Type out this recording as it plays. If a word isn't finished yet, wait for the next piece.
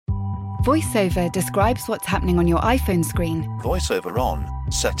VoiceOver describes what's happening on your iPhone screen. VoiceOver on,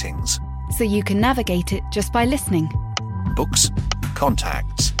 settings. So you can navigate it just by listening. Books,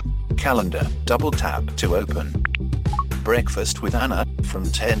 contacts, calendar, double tap to open. Breakfast with Anna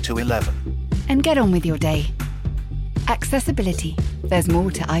from 10 to 11. And get on with your day. Accessibility. There's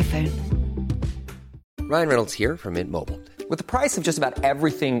more to iPhone. Ryan Reynolds here from Mint Mobile. With the price of just about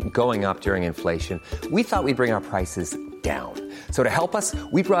everything going up during inflation, we thought we'd bring our prices down. So to help us,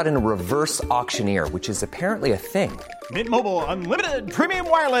 we brought in a reverse auctioneer, which is apparently a thing. Mint Mobile Unlimited Premium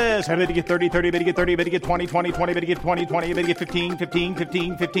Wireless. How to get 30, 30, bit to get 30, bit to get 20, 20, 20, bit to get 20, 20, bit to get 15, 15,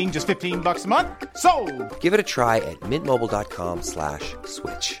 15, 15, just $15 a month? Sold! Give it a try at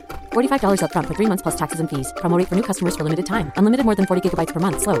mintmobile.com/switch. $45 up front for 3 months plus taxes and fees. Promo rate for new customers for limited time. Unlimited more than 40 gigabytes per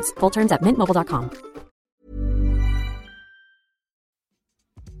month. Slows full terms at mintmobile.com.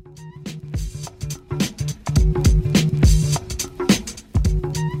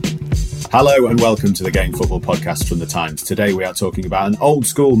 Hello and welcome to the Game Football Podcast from The Times. Today we are talking about an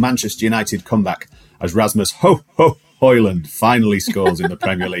old-school Manchester United comeback as Rasmus Højlund finally scores in the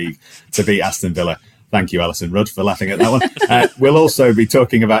Premier League to beat Aston Villa. Thank you, Alison Rudd, for laughing at that one. We'll also be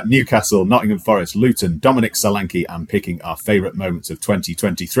talking about Newcastle, Nottingham Forest, Luton, Dominic Solanke, and picking our favourite moments of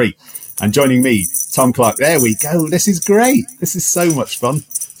 2023. And joining me, Tom Clark. There we go. This is great. This is so much fun.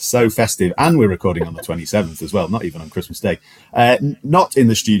 So festive. And we're recording on the 27th as well, not even on Christmas Day. Not in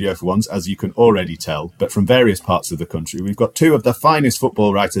the studio for once, as you can already tell, but from various parts of the country. We've got two of the finest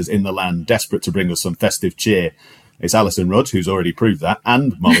football writers in the land, desperate to bring us some festive cheer. It's Alison Rudd, who's already proved that,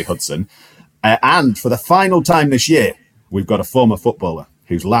 and Molly Hudson. And for the final time this year, we've got a former footballer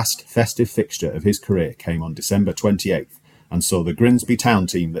whose last festive fixture of his career came on December 28th and saw the Grimsby Town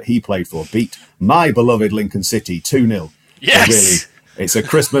team that he played for beat my beloved Lincoln City 2-0. Yes! So really, it's a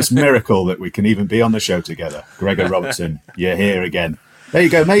Christmas miracle that we can even be on the show together. Gregor Robertson, you're here again. There you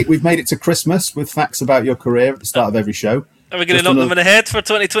go, mate. We've made it to Christmas with facts about your career at the start of every show. Are we going to knock them in the head for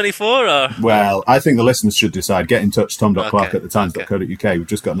 2024? Or? Well, I think the listeners should decide. Get in touch, tom.clark at thetimes.co.uk. We've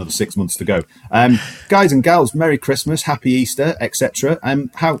just got another 6 months to go. Guys and gals, Merry Christmas, Happy Easter, etc.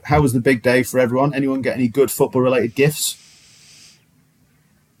 How was the big day for everyone? Anyone get any good football-related gifts?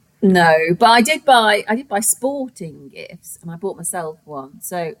 No, but I did buy sporting gifts, and I bought myself one.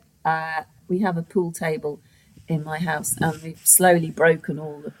 So we have a pool table in my house, and we've slowly broken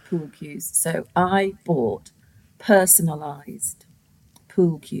all the pool cues. So I bought personalised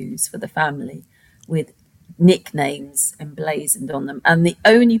pool cues for the family with nicknames emblazoned on them. And the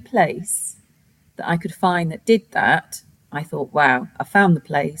only place that I could find that did that, I thought, wow, I found the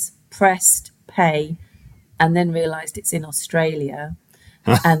place, pressed pay, and then realised it's in Australia.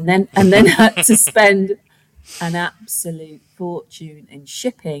 and then had to spend an absolute fortune in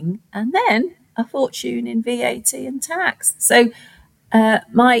shipping and then a fortune in VAT and tax. So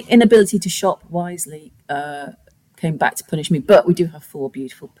my inability to shop wisely came back to punish me. But we do have 4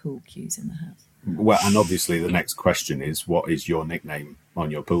 beautiful pool cues in the house. Well, and obviously the next question is, what is your nickname on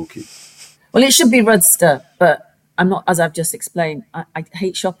your pool cue? Well, it should be Rudster, but I'm not, as I've just explained, I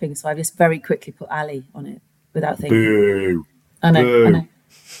hate shopping, so I just very quickly put Ali on it without thinking. Boo! I know.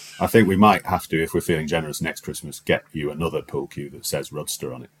 I think we might have to, if we're feeling generous next Christmas, get you another pool cue that says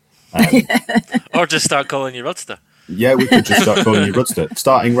Rudster on it. Or just start calling you Rudster. Yeah, we could just start calling you Rudster,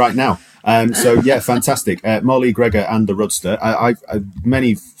 starting right now. So, yeah, fantastic. Molly, Gregor and the Rudster. I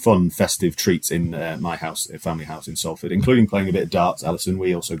many fun, festive treats in my house, family house in Salford, including playing a bit of darts. Alison,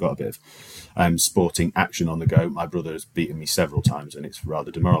 we also got a bit of sporting action on the go. My brother has beaten me several times, and it's rather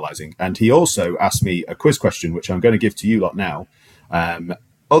demoralising. And he also asked me a quiz question, which I'm going to give to you lot now.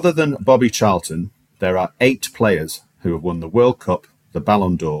 Other than Bobby Charlton, there are 8 players who have won the World Cup, the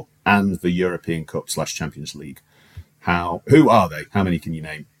Ballon d'Or, and the European Cup/Champions League. Who are they? How many can you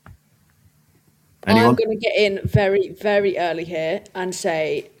name? Anyone? I'm going to get in very, very early here and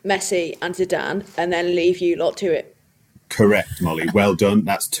say Messi and Zidane, and then leave you lot to it. Correct, Molly. Well done.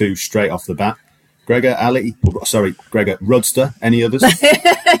 That's 2 straight off the bat. Gregor, Gregor, Rudster. Any others?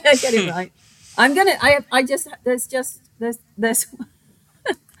 Get it right. I'm gonna. There's.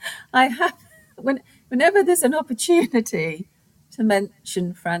 I have whenever there's an opportunity to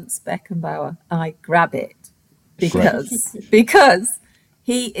mention Franz Beckenbauer, I grab it because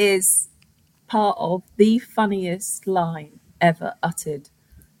he is part of the funniest line ever uttered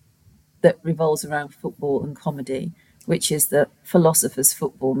that revolves around football and comedy, which is the Philosopher's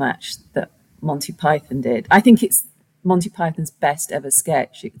Football match that Monty Python did. I think it's Monty Python's best ever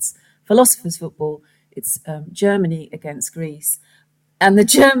sketch. It's Philosopher's Football. It's Germany against Greece. And the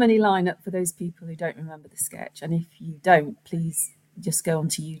Germany lineup, for those people who don't remember the sketch, and if you don't, please just go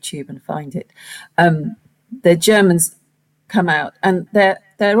onto YouTube and find it. The Germans come out, and they're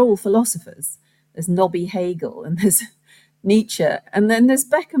they're all philosophers. There's Nobby Hegel and there's Nietzsche, and then there's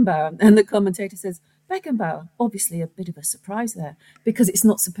Beckenbauer. And the commentator says, Beckenbauer, obviously a bit of a surprise there, because it's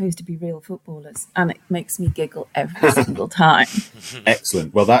not supposed to be real footballers. And it makes me giggle every single time.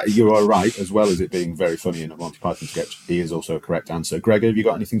 Excellent. Well, that you are right, as well as it being very funny in a Monty Python sketch. He is also a correct answer. Gregor, have you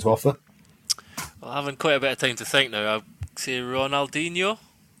got anything to offer? Well, having quite a bit of time to think now, I'll say Ronaldinho.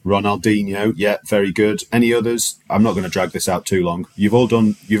 Ronaldinho, yeah, very good. Any others? I'm not going to drag this out too long. You've all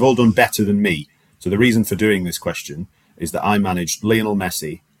done better than me. So the reason for doing this question is that I managed Lionel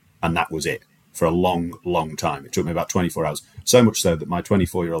Messi, and that was it for a long, long time. It took me about 24 hours. So much so that my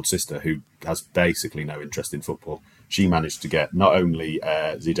 24-year-old sister, who has basically no interest in football, she managed to get not only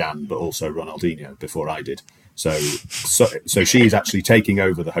Zidane, but also Ronaldinho before I did. So she is actually taking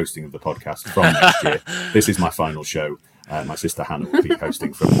over the hosting of the podcast from next year. This is my final show. My sister Hannah will be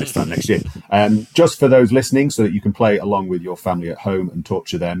hosting from this time next year. Just for those listening, so that you can play along with your family at home and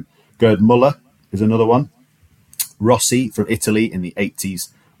torture them, Gerd Muller is another one. Rossi from Italy in the 80s.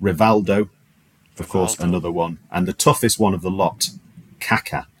 Rivaldo, of course, another one. And the toughest one of the lot,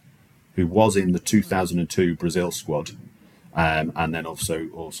 Kaká, who was in the 2002 Brazil squad, and then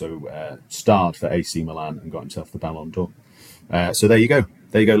also starred for AC Milan and got himself the Ballon d'Or. So there you go.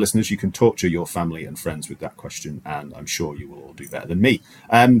 There you go, listeners. You can torture your family and friends with that question, and I'm sure you will all do better than me.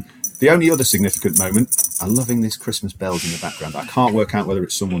 The only other significant moment, I'm loving this Christmas bells in the background. I can't work out whether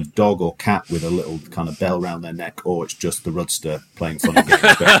it's someone's dog or cat with a little kind of bell round their neck, or it's just the Rudster playing funny games.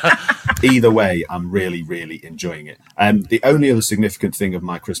 But either way, I'm really, really enjoying it. The only other significant thing of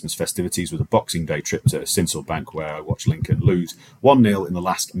my Christmas festivities was a Boxing Day trip to Sincilbank, where I watched Lincoln lose 1-0 in the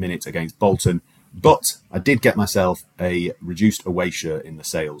last minute against Bolton. But I did get myself a reduced away shirt in the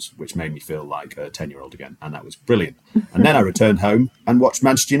sales, which made me feel like a 10-year-old again, and that was brilliant. And then I returned home and watched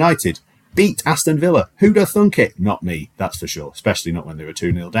Manchester United beat Aston Villa. Who'd have thunk it? Not me, that's for sure, especially not when they were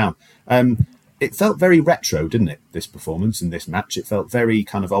 2-0 down. It felt very retro, didn't it, this performance and this match? It felt very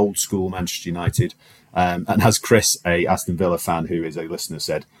kind of old-school Manchester United. And as Chris, a Aston Villa fan who is a listener,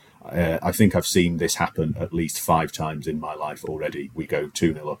 said, I think I've seen this happen at least 5 times in my life already. We go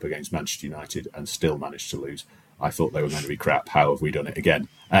 2-0 up against Manchester United and still manage to lose. I thought they were going to be crap. How have we done it again?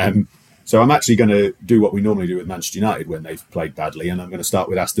 So I'm actually going to do what we normally do with Manchester United when they've played badly, and I'm going to start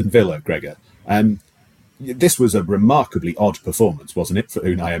with Aston Villa, Gregor. This was a remarkably odd performance, wasn't it, for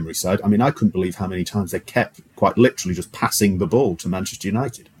Unai Emery's side? I mean, I couldn't believe how many times they kept quite literally just passing the ball to Manchester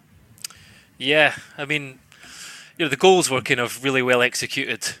United. Yeah, I mean, the goals were kind of really well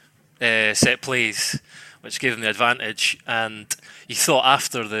executed set plays, which gave them the advantage. And you thought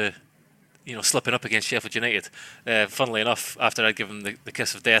after the, slipping up against Sheffield United, funnily enough, after I'd given them the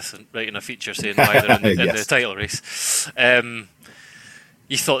kiss of death and writing a feature saying why they're in the title race,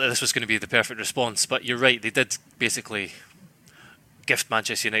 you thought that this was going to be the perfect response. But you're right, they did basically gift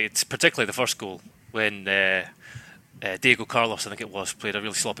Manchester United, particularly the first goal, when Diego Carlos, I think it was, played a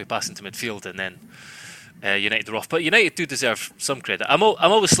really sloppy pass into midfield, and then United are off. But United do deserve some credit. I'm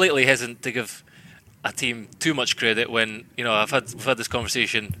always slightly hesitant to give a team too much credit when, we've had this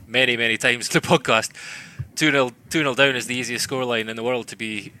conversation many times in the podcast. 2-0 down is the easiest scoreline in the world to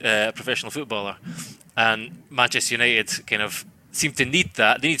be a professional footballer. And Manchester United kind of seem to need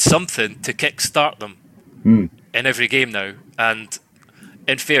that. They need something to kick-start them in every game now. And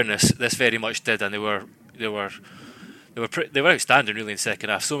in fairness, this very much did, and they were outstanding really in the second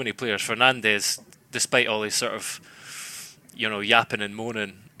half. So many players. Fernandes, despite all his sort of, yapping and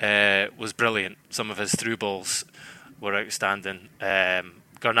moaning, was brilliant. Some of his through balls were outstanding.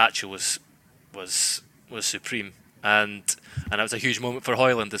 Garnacho was supreme, and it was a huge moment for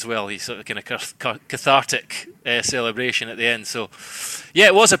Højlund as well. He sort of kind of cathartic celebration at the end. So, yeah,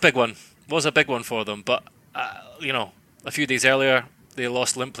 it was a big one. It was a big one for them. But a few days earlier they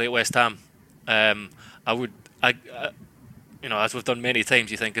lost limply at West Ham. As we've done many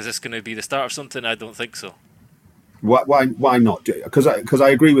times, you think, is this going to be the start of something? I don't think so. Why not? Because I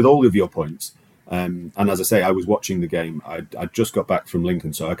agree with all of your points. And as I say, I was watching the game. I just got back from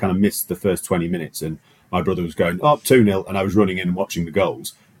Lincoln, so I kind of missed the first 20 minutes. And my brother was going, 2-0, and I was running in and watching the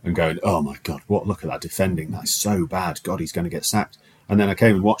goals and going, oh my God, look at that defending. That's so bad. God, he's going to get sacked. And then I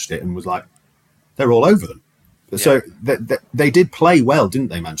came and watched it and was like, they're all over them. Yeah. So they did play well, didn't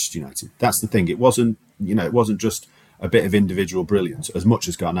they, Manchester United? That's the thing. It wasn't just a bit of individual brilliance. As much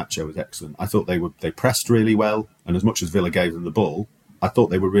as Garnacho was excellent, I thought they pressed really well, and as much as Villa gave them the ball, I thought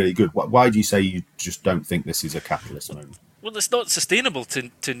they were really good. Why do you say you just don't think this is a catalyst moment? Well, it's not sustainable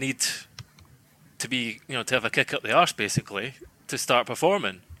to need to be, to have a kick up the arse basically to start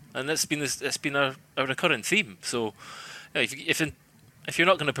performing, and it's been a recurring theme. So, if you're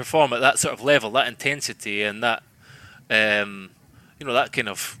not going to perform at that sort of level, that intensity, and that that kind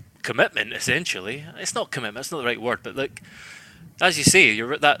of commitment, essentially. It's not commitment, it's not the right word, but like, as you say,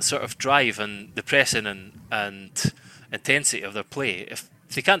 you're at that sort of drive and the pressing and intensity of their play. If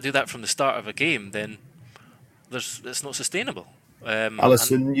they can't do that from the start of a game, then it's not sustainable.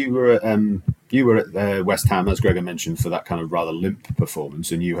 Alison, you were at West Ham, as Gregor mentioned, for that kind of rather limp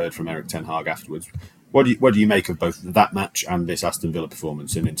performance, and you heard from Erik ten Hag afterwards. What do you make of both that match and this Aston Villa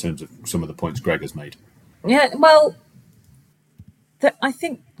performance, in terms of some of the points Gregor's made? Yeah, well, I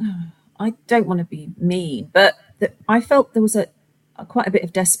think, I don't want to be mean, but I felt there was quite a bit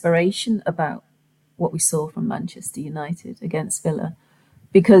of desperation about what we saw from Manchester United against Villa,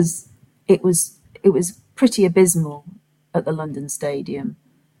 because it was pretty abysmal at the London Stadium.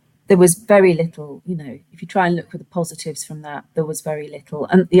 There was very little, if you try and look for the positives from that, there was very little.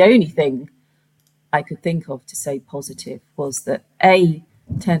 And the only thing I could think of to say positive was that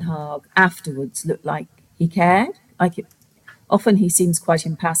Ten Hag afterwards looked like he cared. Often he seems quite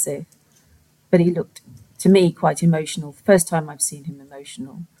impassive, but he looked, to me, quite emotional. The first time I've seen him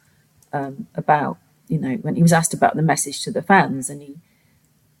emotional about, when he was asked about the message to the fans, and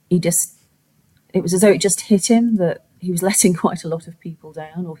he just, it was as though it just hit him that he was letting quite a lot of people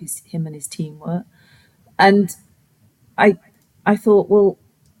down, or him and his team were. And I thought, well,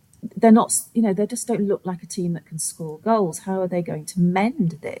 they're not, they just don't look like a team that can score goals. How are they going to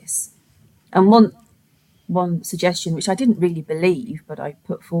mend this? And one suggestion, which I didn't really believe, but I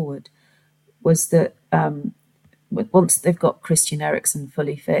put forward, was that once they've got Christian Eriksen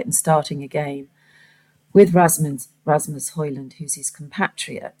fully fit and starting a game with Rasmus Højlund, who's his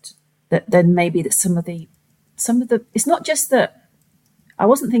compatriot, that then maybe that some of the, it's not just that, I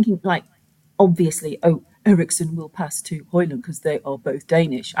wasn't thinking like, obviously, Eriksen will pass to Højlund because they are both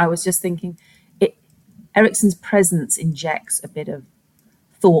Danish. I was just thinking Eriksen's presence injects a bit of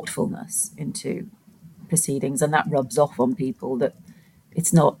thoughtfulness into proceedings, and that rubs off on people, that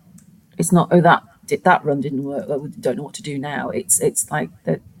it's not that run didn't work, we don't know what to do now. It's like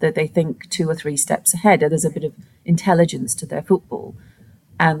that they think 2 or 3 steps ahead, and there's a bit of intelligence to their football.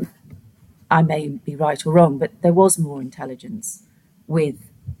 And I may be right or wrong, but there was more intelligence with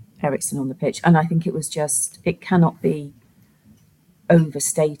Eriksen on the pitch, and I think it cannot be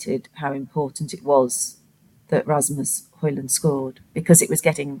overstated how important it was that Rasmus Højlund scored, because it was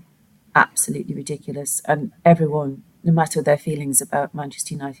getting absolutely ridiculous, and everyone, no matter their feelings about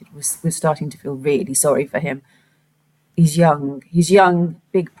Manchester United, was starting to feel really sorry for him. He's young,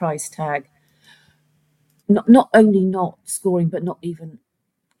 big price tag, not only not scoring, but not even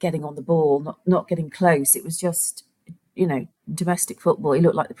getting on the ball, not getting close. It was just, domestic football. He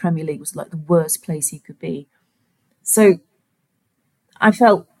looked like the Premier League was like the worst place he could be. So I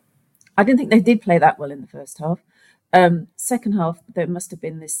didn't think they did play that well in the first half. Second half, there must have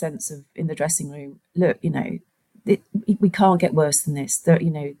been this sense of, in the dressing room, look, we can't get worse than this.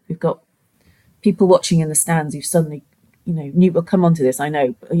 We've got people watching in the stands who suddenly, we'll come on to this, I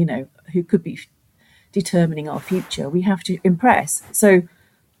know, who could be determining our future. We have to impress. So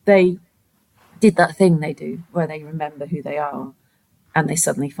they did that thing they do, where they remember who they are, and they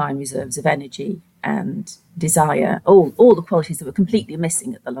suddenly find reserves of energy and desire, all the qualities that were completely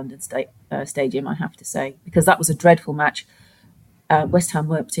missing at the London Stadium, I have to say, because that was a dreadful match. West Ham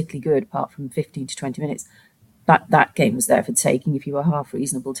weren't particularly good, apart from 15 to 20 minutes. That game was there for taking if you were a half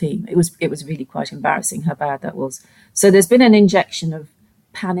reasonable team. It was really quite embarrassing how bad that was. So there's been an injection of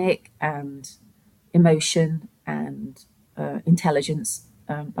panic and emotion and intelligence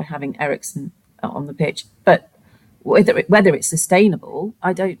by having Eriksen on the pitch. But whether it's sustainable,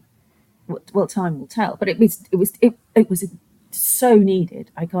 I don't. Well, time will tell. But it was so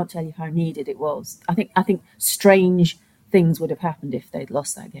needed. I can't tell you how needed it was. I think strange things would have happened if they'd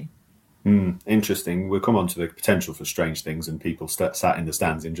lost that game. Interesting. We'll come on to the potential for strange things and people sat in the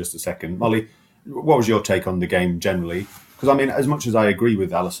stands in just a second. Molly, what was your take on the game generally? Because, I mean, as much as I agree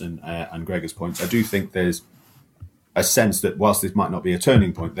with Alison and Gregor's points, I do think there's a sense that whilst this might not be a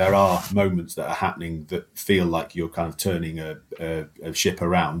turning point, there are moments that are happening that feel like you're kind of turning a ship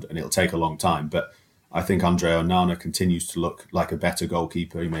around, and it'll take a long time. But I think Andre Onana continues to look like a better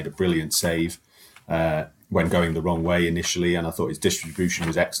goalkeeper. He made a brilliant save when going the wrong way initially, and I thought his distribution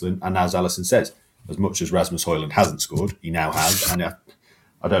was excellent. And as Alison says, as much as Rasmus Højlund hasn't scored, he now has. And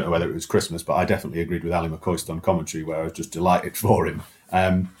I don't know whether it was Christmas, but I definitely agreed with Ali McCoist on commentary, where I was just delighted for him.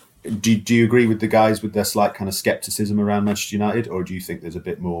 Do you agree with the guys with their slight kind of scepticism around Manchester United, or do you think there's a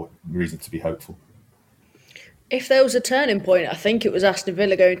bit more reason to be hopeful? If there was a turning point, I think it was Aston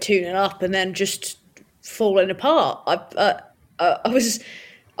Villa going 2-0 up and then just falling apart. I was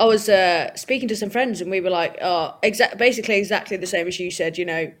speaking to some friends, and we were like, basically exactly the same as you said.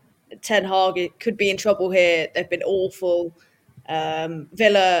 Ten Hag could be in trouble here. They've been awful.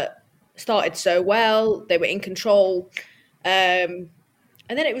 Villa started so well; they were in control, and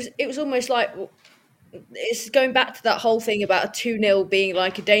then it was almost like it's going back to that whole thing about a 2-0 being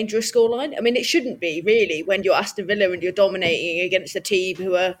like a dangerous scoreline. I mean, it shouldn't be really when you're Aston Villa and you're dominating against a team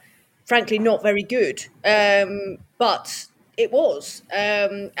who are frankly not very good, but it was,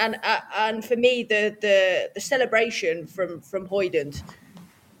 and for me the celebration from Højlund,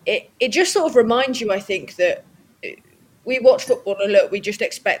 it just sort of reminds you, I think, that we watch football and look, we just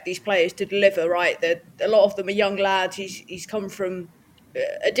expect these players to deliver, right? That a lot of them are young lads. He's come from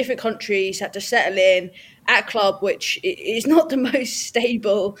a different country. He's had to settle in at a club which is not the most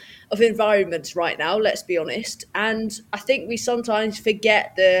stable of environments right now, let's be honest. And I think we sometimes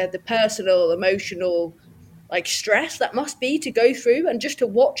forget the personal, emotional, like, stress that must be to go through, and just to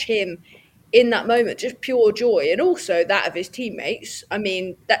watch him in that moment, just pure joy, and also that of his teammates. I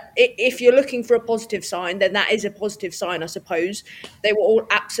mean, that if you're looking for a positive sign, then that is a positive sign, I suppose. They were all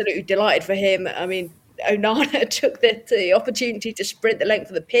absolutely delighted for him. I mean, Onana took the opportunity to sprint the length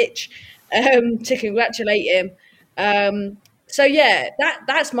of the pitch to congratulate him. So yeah,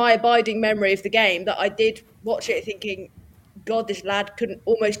 that's my abiding memory of the game, that I did watch it thinking, God, this lad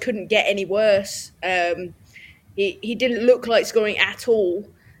couldn't get any worse. He didn't look like scoring at all.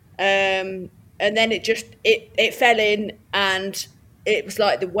 And then it fell in, and it was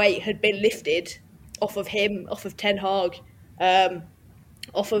like the weight had been lifted off of him, off of Ten Hag,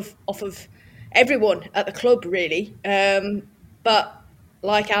 off of everyone at the club, really. But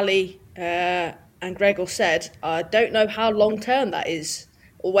like Ali and Gregor said, I don't know how long term that is,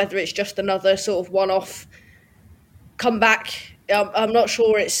 or whether it's just another sort of one-off comeback. I'm not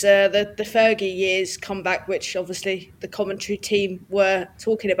sure it's the Fergie years comeback, which obviously the commentary team were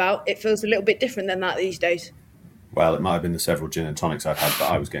talking about. It feels a little bit different than that these days. Well, it might have been the several gin and tonics I've had,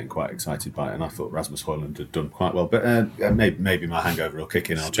 but I was getting quite excited by it, and I thought Rasmus Højlund had done quite well. But maybe my hangover will kick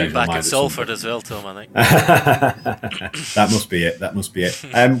in. I'll change my mind. Back in Salford as well, Tom, I think. That must be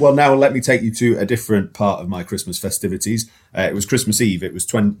it. Well, now let me take you to a different part of my Christmas festivities. It was Christmas Eve. It was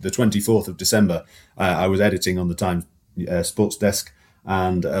the 24th of December. I was editing on the Times sports desk,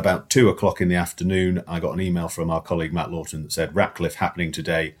 and about 2:00 in the afternoon, I got an email from our colleague Matt Lawton that said Ratcliffe happening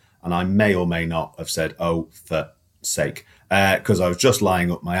today, and I may or may not have said, oh, for sake, because I was just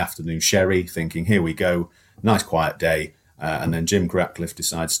lying up my afternoon sherry thinking, here we go, nice quiet day, and then Jim Ratcliffe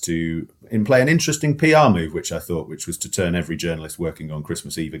decides to play an interesting PR move, which was to turn every journalist working on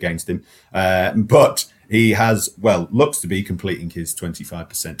Christmas Eve against him, but he looks to be completing his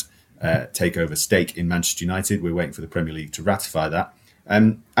 25% takeover stake in Manchester United. We're waiting for the Premier League to ratify that.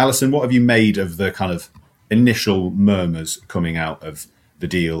 Alison, what have you made of the kind of initial murmurs coming out of the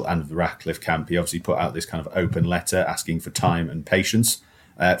deal and the Ratcliffe camp? He obviously put out this kind of open letter asking for time and patience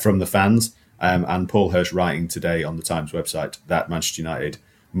from the fans, and Paul Hirsch writing today on the Times website that Manchester United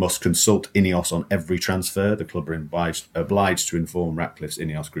must consult Ineos on every transfer. The club are obliged to inform Ratcliffe's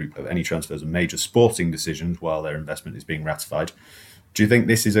Ineos group of any transfers and major sporting decisions while their investment is being ratified. Do you think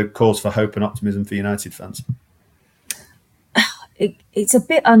this is a cause for hope and optimism for United fans? It's a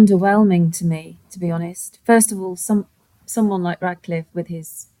bit underwhelming to me, to be honest. First of all, someone like Ratcliffe with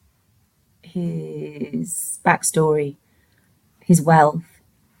his backstory, his wealth,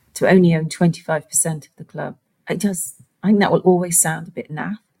 to only own 25% of the club, I think that will always sound a bit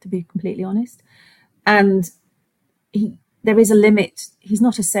naff, to be completely honest. And there is a limit. He's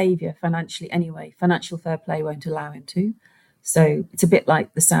not a saviour financially anyway. Financial fair play won't allow him to. So it's a bit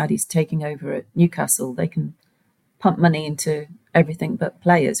like the Saudis taking over at Newcastle. They can pump money into everything but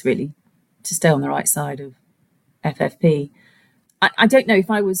players, really, to stay on the right side of FFP. I don't know,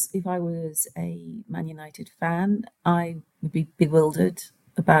 if I was a Man United fan, I would be bewildered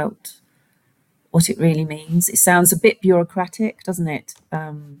about what it really means. It sounds a bit bureaucratic, doesn't it?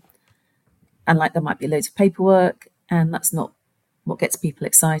 And like there might be loads of paperwork, and that's not what gets people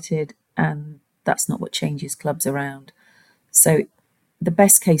excited, and that's not what changes clubs around. So the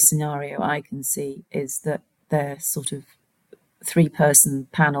best case scenario I can see is that their sort of 3-person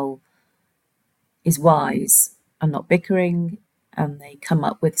panel is wise and not bickering, and they come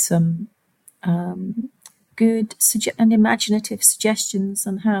up with some good and imaginative suggestions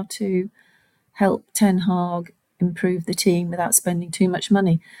on how to help Ten Hag improve the team without spending too much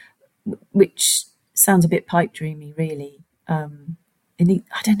money, which sounds a bit pipe dreamy, really. I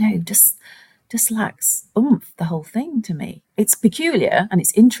don't know, just lacks oomph, the whole thing, to me. It's peculiar and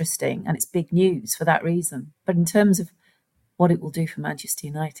it's interesting and it's big news for that reason. But in terms of what it will do for Manchester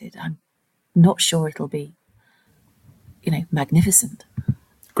United, I'm not sure it'll be, magnificent.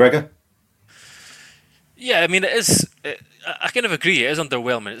 Gregor? Yeah, I mean, it is. I kind of agree. It is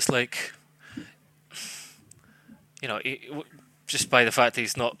underwhelming. It's like, just by the fact that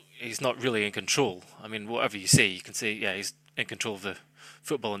he's not really in control. I mean, whatever you say, you can say, yeah, he's in control of the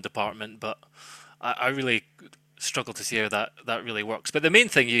footballing department, but I really struggle to see how that really works. But the main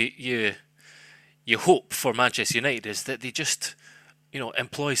thing you hope for Manchester United is that they just,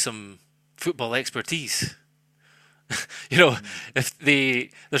 employ some football expertise. If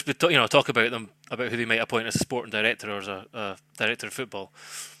there's been talk about who they might appoint as a sporting director or as a director of football,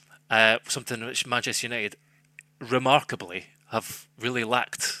 something which Manchester United remarkably have really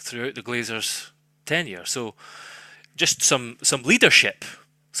lacked throughout the Glazers' tenure. So just some leadership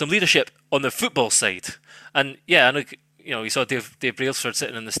on the football side. And yeah, I know, you saw Dave Brailsford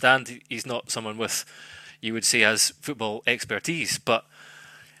sitting in the stand. He's not someone with, you would say, has football expertise, but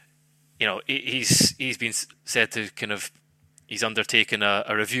he's been said to he's undertaken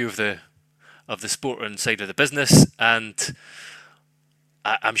a review of the sporting side of the business, and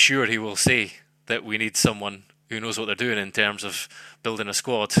I'm sure he will say that we need someone who knows what they're doing in terms of building a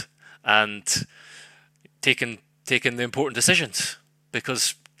squad and taking the important decisions,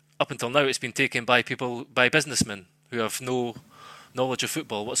 because up until now it's been taken by businessmen who have no knowledge of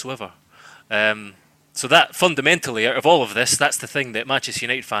football whatsoever. So that fundamentally, out of all of this, that's the thing that Manchester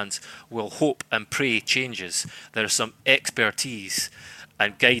United fans will hope and pray changes. There's some expertise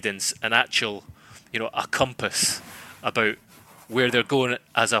and guidance and actual, a compass about where they're going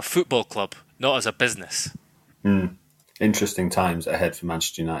as a football club, not as a business. Interesting times ahead for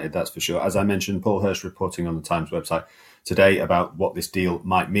Manchester United, that's for sure. As I mentioned, Paul Hirsch reporting on the Times website today about what this deal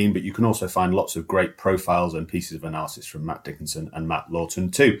might mean, but you can also find lots of great profiles and pieces of analysis from Matt Dickinson and Matt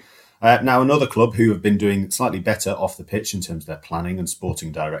Lawton too. Now, another club who have been doing slightly better off the pitch in terms of their planning and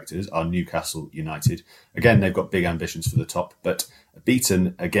sporting directors are Newcastle United. Again, they've got big ambitions for the top, but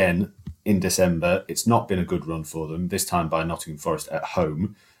beaten again in December. It's not been a good run for them, this time by Nottingham Forest at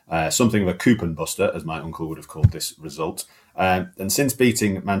home. Something of a coupon buster, as my uncle would have called this result. And since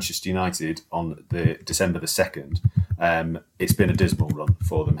beating Manchester United on the December the 2nd, it's been a dismal run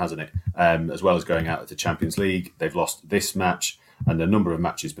for them, hasn't it? As well as going out of the Champions League, they've lost this match and a number of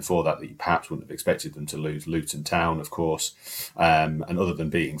matches before that you perhaps wouldn't have expected them to lose. Luton Town, of course, and other than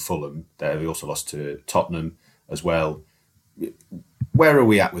beating Fulham, they also lost to Tottenham as well. Where are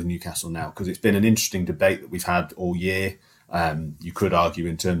we at with Newcastle now? Because it's been an interesting debate that we've had all year. You could argue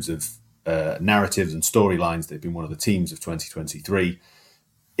in terms of narratives and storylines, they've been one of the teams of 2023.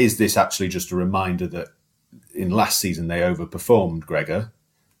 Is this actually just a reminder that in last season they overperformed, Gregor,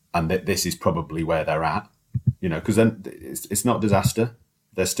 and that this is probably where they're at? Because then it's not disaster.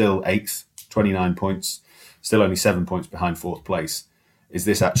 They're still 8th, 29 points, still only 7 points behind 4th place. Is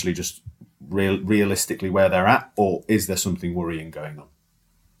this actually just realistically where they're at, or is there something worrying going on?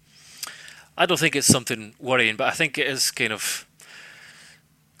 I don't think it's something worrying, but I think it is kind of,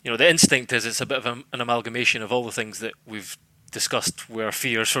 the instinct is it's a bit of an amalgamation of all the things that we've discussed were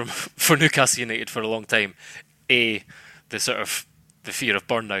fears for Newcastle United for a long time. The fear of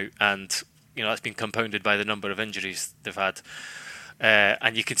burnout, and that's been compounded by the number of injuries they've had.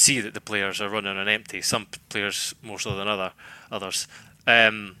 And you can see that the players are running on empty, some players more so than others.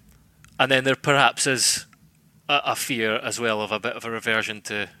 And then there perhaps is a fear as well of a bit of a reversion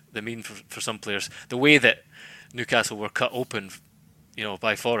to the mean for some players. The way that Newcastle were cut open,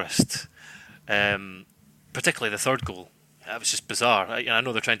 by Forest, particularly the third goal, that was just bizarre. I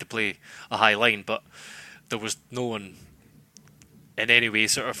know they're trying to play a high line, but there was no one in any way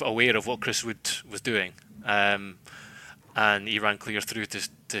sort of aware of what Chris Wood was doing, and he ran clear through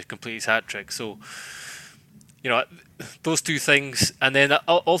to complete his hat-trick. So, those two things, and then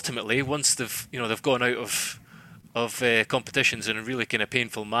ultimately once they've gone out of competitions in a really kind of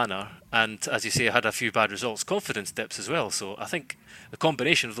painful manner, and as you say, had a few bad results, confidence dips as well. So I think the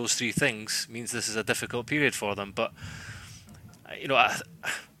combination of those three things means this is a difficult period for them. But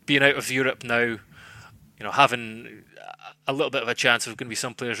being out of Europe now, having a little bit of a chance of going to be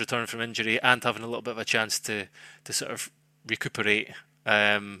some players returning from injury, and having a little bit of a chance to sort of recuperate,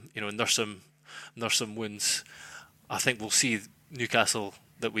 nurse some wounds, I think we'll see Newcastle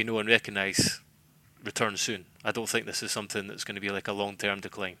that we know and recognise return soon. I don't think this is something that's going to be like a long-term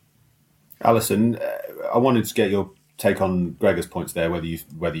decline. Alison, I wanted to get your take on Gregor's points there, whether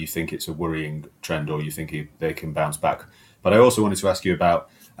you think it's a worrying trend or you think they can bounce back. But I also wanted to ask you about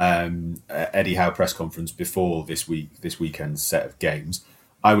Eddie Howe press conference before this weekend's set of games.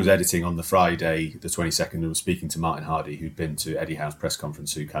 I was editing on the Friday, the 22nd, and was speaking to Martin Hardy, who'd been to Eddie Howe's press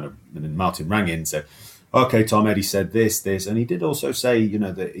conference, and then Martin rang in and said, "Okay, Tom, Eddie said this, and he did also say,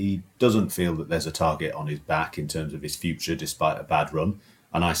 that he doesn't feel that there's a target on his back in terms of his future, despite a bad run."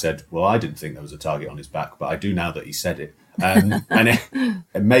 And I said, "Well, I didn't think there was a target on his back, but I do now that he said it." And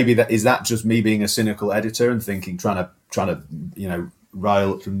maybe that is that just me being a cynical editor and thinking, trying to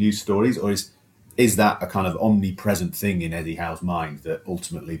rile up some news stories, or is that a kind of omnipresent thing in Eddie Howe's mind that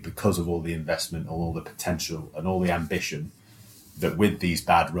ultimately, because of all the investment, all the potential, and all the ambition, that with these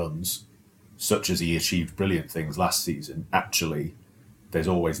bad runs, such as he achieved brilliant things last season, actually there's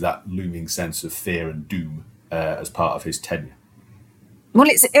always that looming sense of fear and doom as part of his tenure? Well,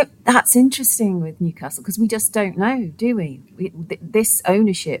 that's interesting with Newcastle, because we just don't know, do we? This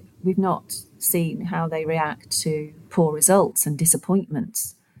ownership, we've not seen how they react to poor results and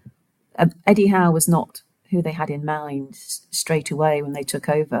disappointments. Eddie Howe was not who they had in mind straight away when they took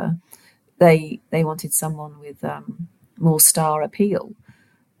over. They wanted someone with more star appeal.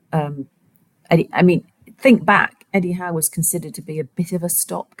 Think back. Eddie Howe was considered to be a bit of a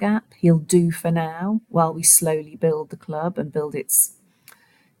stopgap. He'll do for now while we slowly build the club and build its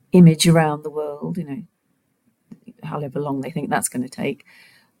image around the world, however long they think that's going to take.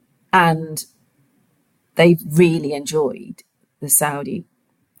 And they've really enjoyed, the Saudi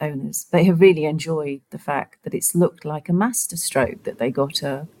owners, they have really enjoyed the fact that it's looked like a masterstroke, that they got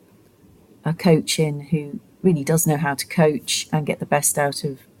a coach in who really does know how to coach and get the best out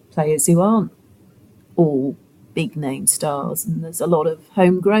of players who aren't all big name stars. And there's a lot of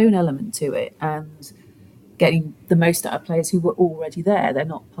homegrown element to it, and getting the most out of players who were already there. They're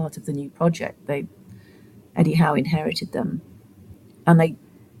not part of the new project. Eddie Howe inherited them, and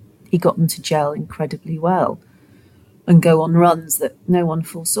he got them to gel incredibly well and go on runs that no one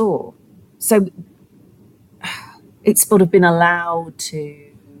foresaw. So it's sort of been allowed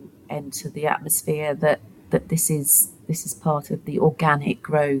to enter the atmosphere that this is part of the organic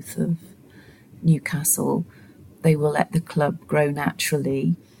growth of Newcastle. They will let the club grow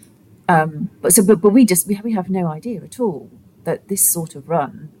naturally. But we have no idea at all that this sort of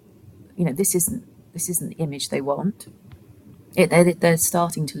run, this isn't the image they want. They're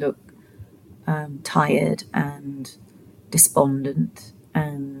starting to look tired and despondent,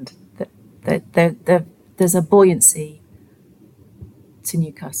 and there's a buoyancy to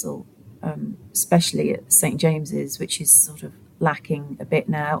Newcastle, especially at St James's, which is sort of lacking a bit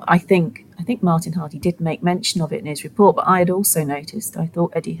now. I think Martin Hardy did make mention of it in his report, but I had also noticed. I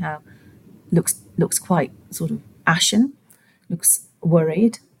thought Eddie Howe looks quite sort of ashen, looks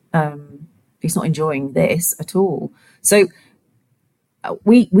worried. He's not enjoying this at all. So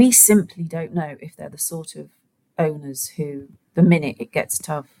we simply don't know if they're the sort of owners who, the minute it gets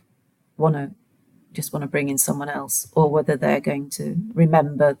tough, just want to bring in someone else, or whether they're going to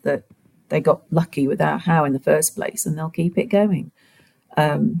remember that they got lucky without Howe in the first place and they'll keep it going.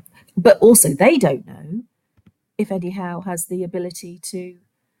 But also they don't know if Eddie Howe has the ability to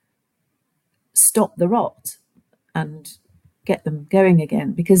stop the rot and get them going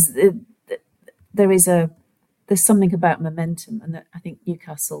again, because there's something about momentum, and that I think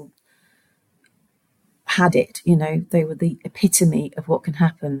Newcastle had it. They were the epitome of what can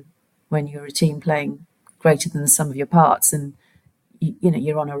happen when you're a team playing greater than the sum of your parts, and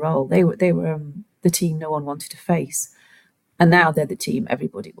you're on a roll. They were the team no one wanted to face, and now they're the team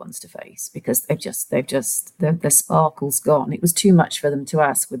everybody wants to face, because their sparkle's gone. It was too much for them to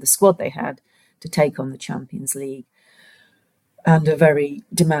ask with the squad they had to take on the Champions League and a very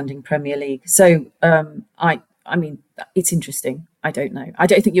demanding Premier League. So I mean, it's interesting. I don't know. I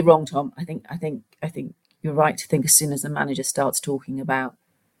don't think you're wrong, Tom. I think you're right to think as soon as the manager starts talking about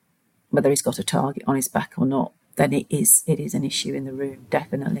whether he's got a target on his back or not, then it is an issue in the room,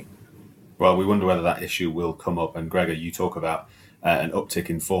 definitely. Well, we wonder whether that issue will come up. And Gregor, you talk about an uptick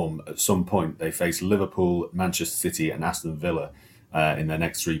in form. At some point, they face Liverpool, Manchester City and Aston Villa in their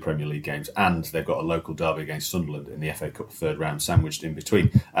next 3 Premier League games, and they've got a local derby against Sunderland in the FA Cup third round sandwiched in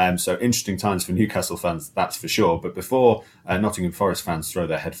between. So interesting times for Newcastle fans, that's for sure. But before Nottingham Forest fans throw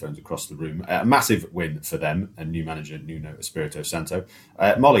their headphones across the room, a massive win for them and new manager Nuno Espirito Santo.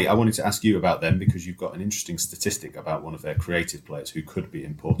 Molly, I wanted to ask you about them because you've got an interesting statistic about one of their creative players who could be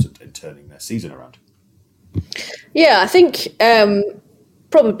important in turning their season around. Yeah, I think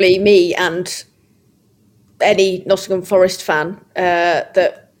probably me and any Nottingham Forest fan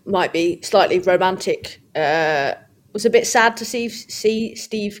that might be slightly romantic was a bit sad to see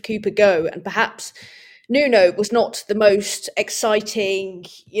Steve Cooper go, and perhaps Nuno was not the most exciting,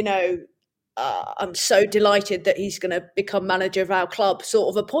 I'm so delighted that he's going to become manager of our club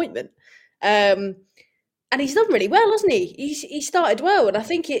sort of appointment. And he's done really well, hasn't he? He started well, and I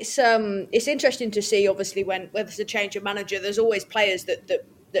think it's interesting to see. Obviously, when there's a change of manager, there's always players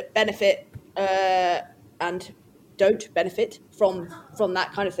that benefit and don't benefit from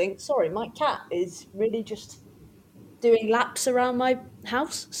that kind of thing. Sorry, my cat is really just doing laps around my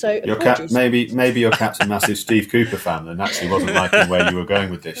house. So Your apologies. cat, maybe your cat's a massive Steve Cooper fan and actually wasn't liking where you were going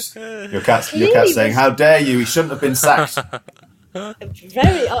with this. Your cat's saying, "How dare you? He shouldn't have been sacked."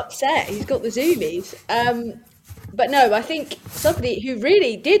 Very upset. He's got the zoomies. But no, I think somebody who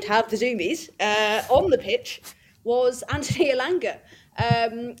really did have the zoomies on the pitch was Anthony Elanga.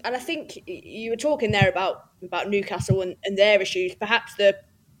 And I think you were talking there about Newcastle and their issues. Perhaps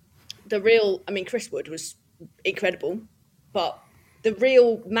the real, I mean, Chris Wood was incredible, but the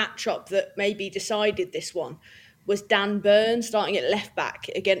real matchup that maybe decided this one was Dan Burn starting at left back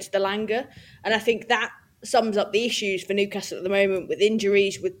against Elanga. And I think that sums up the issues for Newcastle at the moment with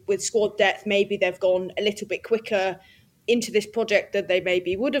injuries, with squad depth. Maybe they've gone a little bit quicker into this project than they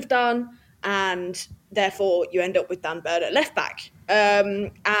maybe would have done, and therefore you end up with Dan Burn at left back.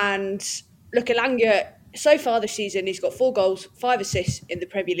 And look, Elanga, so far this season, he's got 4 goals, 5 assists in the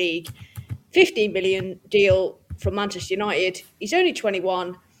Premier League, 15 million deal from Manchester United. He's only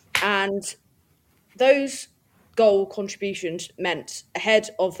 21, and those goal contributions meant ahead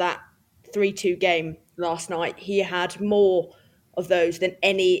of that 3-2 game last night, he had more of those than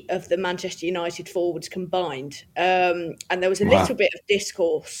any of the Manchester United forwards combined. And there was a little bit of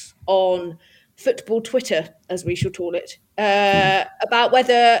discourse on football Twitter, as we shall call it, about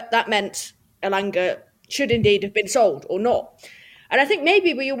whether that meant Elanga should indeed have been sold or not. And I think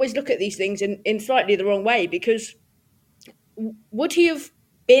maybe we always look at these things in slightly the wrong way, because would he have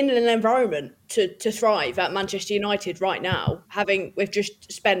been in an environment to thrive at Manchester United right now, we've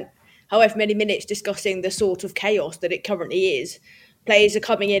just spent however many minutes discussing the sort of chaos that it currently is? Players are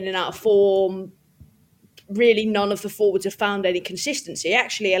coming in and out of form. Really, none of the forwards have found any consistency.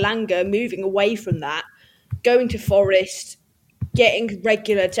 Actually, Elanga moving away from that, going to Forest, getting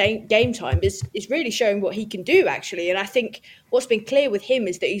regular game time is really showing what he can do, actually. And I think what's been clear with him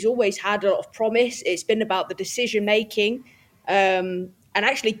is that he's always had a lot of promise. It's been about the decision-making and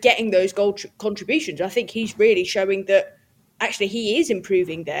actually getting those goal contributions. I think he's really showing that actually he is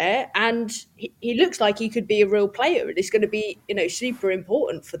improving there, and he looks like he could be a real player, and it's going to be, super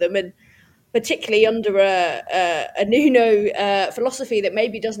important for them. And particularly under a Nuno philosophy that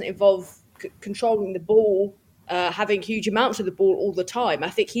maybe doesn't involve controlling the ball, having huge amounts of the ball all the time. I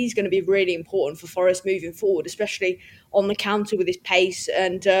think he's going to be really important for Forest moving forward, especially on the counter with his pace.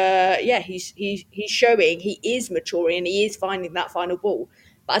 And he's showing he is maturing and he is finding that final ball.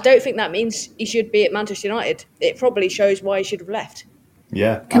 But I don't think that means he should be at Manchester United. It probably shows why he should have left.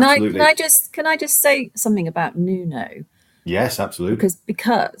 Yeah, absolutely. Can I just say something about Nuno? Yes, absolutely.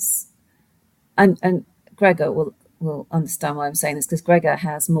 Because and Gregor will understand why I'm saying this, because Gregor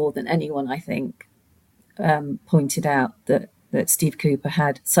has more than anyone, I think, pointed out that Steve Cooper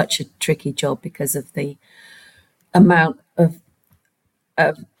had such a tricky job because of the amount of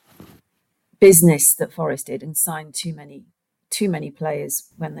business that Forest did and signed too many players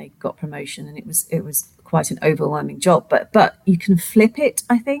when they got promotion, and it was quite an overwhelming job. But you can flip it.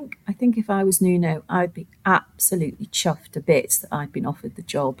 I think if I was Nuno, I'd be absolutely chuffed to bits that I'd been offered the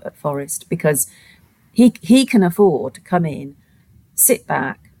job at Forest, because he can afford to come in, sit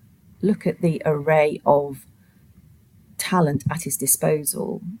back, look at the array of talent at his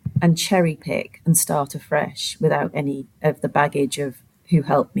disposal, and cherry pick and start afresh without any of the baggage of who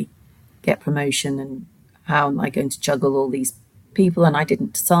helped me get promotion and how am I going to juggle all these people, and I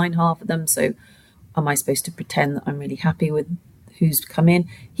didn't sign half of them, so am I supposed to pretend that I'm really happy with who's come in?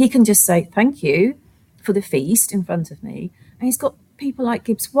 He can just say thank you for the feast in front of me, and he's got people like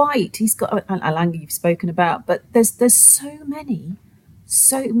Gibbs White, he's got Elanga you've spoken about, but there's so many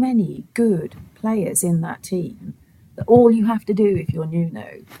good players in that team that all you have to do if you're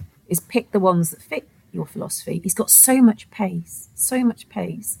Nuno is pick the ones that fit your philosophy. He's got so much pace.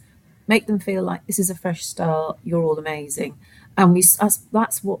 Make them feel like this is a fresh start, you're all amazing. And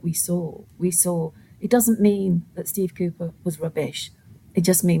that's what we saw. It doesn't mean that Steve Cooper was rubbish. It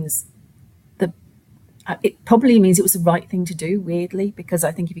just means it probably means it was the right thing to do, weirdly, because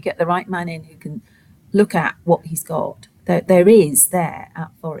I think if you get the right man in who can look at what he's got, there is there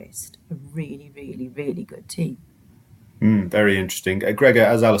at Forest a really, really, really good team. Very interesting. Gregor,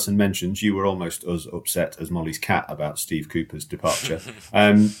 as Alison mentioned, you were almost as upset as Molly's cat about Steve Cooper's departure.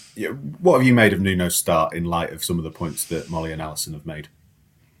 What have you made of Nuno's start in light of some of the points that Molly and Alison have made?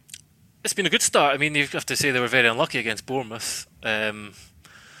 It's been a good start. I mean, you have to say they were very unlucky against Bournemouth,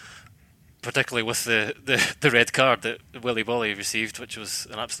 particularly with the red card that Willy Bolly received, which was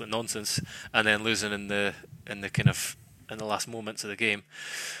an absolute nonsense, and then losing in the last moments of the game.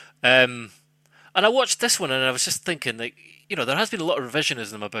 And I watched this one and I was just thinking, there has been a lot of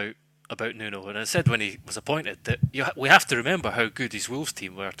revisionism about Nuno, and I said when he was appointed that we have to remember how good his Wolves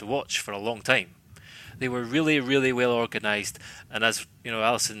team were to watch for a long time. They were really, really well organised, and as you know,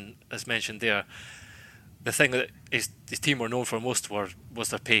 Alison has mentioned there, the thing that his team were known for most was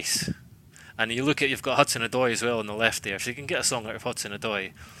their pace. And you look at, you've got Hudson Odoi as well on the left there. If you can get a song out of Hudson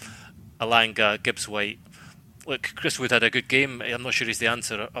Odoi, Alanga, Gibbs White. Look, Chris Wood had a good game. I'm not sure he's the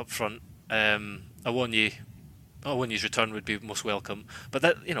answer up front. Awoniyi's return would be most welcome. But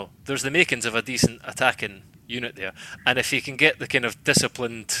that, you know, there's the makings of a decent attacking unit there. And if you can get the kind of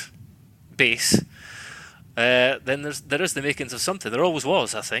disciplined base, then there is the makings of something. There always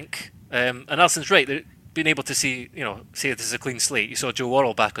was, I think. And Alison's right. Being able to see this is a clean slate. You saw Joe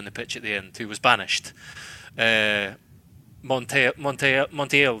Worrell back on the pitch at the end, who was banished. Montiel,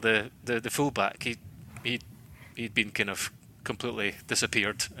 the fullback, he'd been kind of completely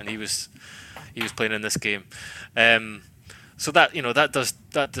disappeared, and he was playing in this game. So that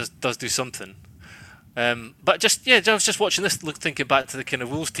does do something. But I was just watching this, thinking back to the kind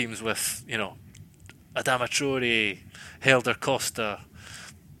of Wolves teams with Adama Traore, Helder Costa,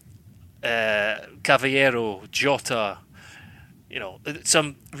 Cavallero, Jota,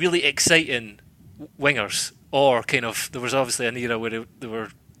 some really exciting wingers, or kind of, there was obviously an era where they were,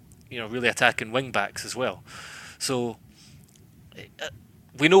 really attacking wing backs as well. So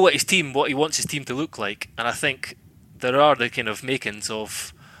we know what he wants his team to look like, and I think there are the kind of makings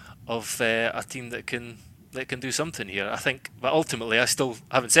of a team that can do something here. I think, but ultimately, I still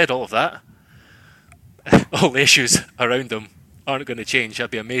haven't said all of that. All the issues around them aren't going to change. I'd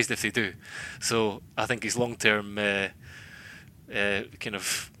be amazed if they do. So I think his long-term kind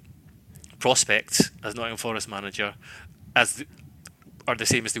of prospects as Nottingham Forest manager are the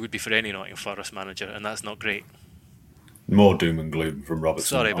same as they would be for any Nottingham Forest manager, and that's not great. More doom and gloom from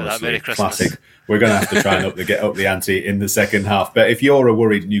Robertson. Sorry about that. Merry Christmas. Classic. We're going to have to try and get up the ante in the second half. But if you're a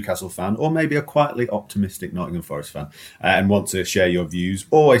worried Newcastle fan, or maybe a quietly optimistic Nottingham Forest fan, and want to share your views,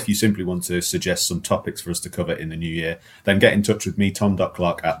 or if you simply want to suggest some topics for us to cover in the new year, then get in touch with me,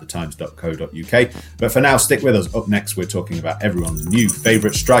 tom.clark@thetimes.co.uk. But for now, stick with us. Up next, we're talking about everyone's new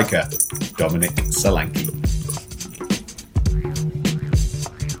favourite striker, Dominic Solanke.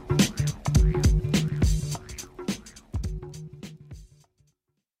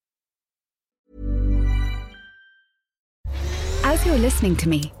 As you're listening to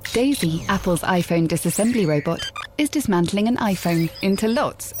me, Daisy, Apple's iPhone disassembly robot, is dismantling an iPhone into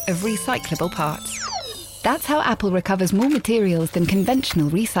lots of recyclable parts. That's how Apple recovers more materials than conventional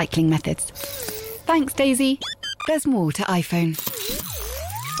recycling methods. Thanks, Daisy. There's more to iPhone.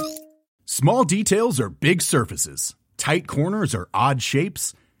 Small details are big surfaces. Tight corners are odd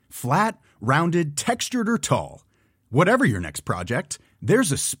shapes. Flat, rounded, textured, or tall. Whatever your next project,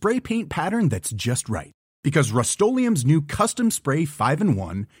 there's a spray paint pattern that's just right. Because Rust-Oleum's new Custom Spray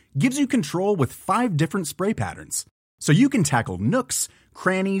 5-in-1 gives you control with 5 different spray patterns. So you can tackle nooks,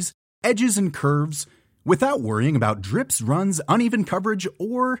 crannies, edges, and curves without worrying about drips, runs, uneven coverage,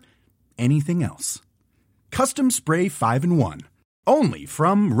 or anything else. Custom Spray 5-in-1. Only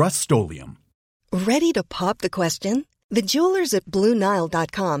from Rust-Oleum. Ready to pop the question? The jewelers at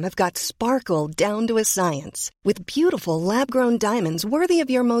BlueNile.com have got sparkle down to a science with beautiful lab-grown diamonds worthy of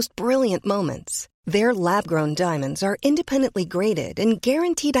your most brilliant moments. Their lab-grown diamonds are independently graded and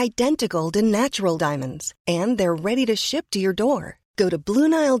guaranteed identical to natural diamonds, and they're ready to ship to your door. Go to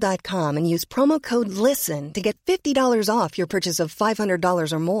BlueNile.com and use promo code LISTEN to get $50 off your purchase of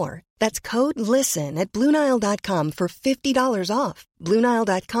 $500 or more. That's code LISTEN at BlueNile.com for $50 off.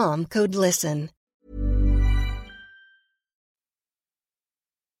 BlueNile.com, code LISTEN.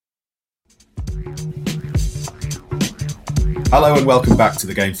 Hello and welcome back to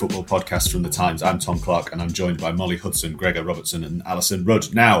the Game Football Podcast from The Times. I'm Tom Clark and I'm joined by Molly Hudson, Gregor Robertson and Alison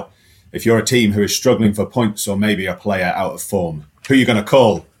Rudd. Now, if you're a team who is struggling for points or maybe a player out of form, who are you going to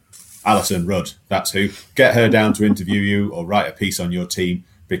call? Alison Rudd, that's who. Get her down to interview you or write a piece on your team,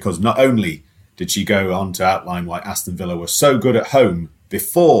 because not only did she go on to outline why Aston Villa were so good at home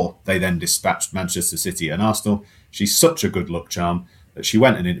before they then dispatched Manchester City and Arsenal, she's such a good luck charm that she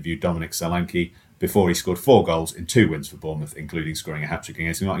went and interviewed Dominic Solanke before he scored 4 goals in 2 wins for Bournemouth, including scoring a hat-trick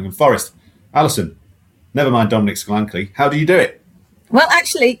against Nottingham Forest. Alison, never mind Dominic Solanke, how do you do it? Well,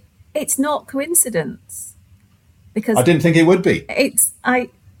 actually, it's not coincidence, because I didn't think it would be. I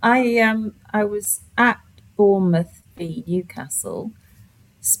was at Bournemouth v Newcastle,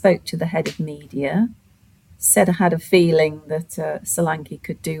 spoke to the head of media, said I had a feeling that Solanke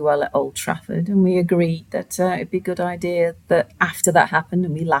could do well at Old Trafford, and we agreed that it'd be a good idea that after that happened,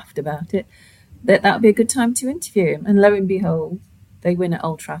 and we laughed about it, that would be a good time to interview him. And lo and behold, they win at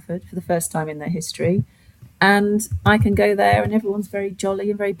Old Trafford for the first time in their history. And I can go there and everyone's very jolly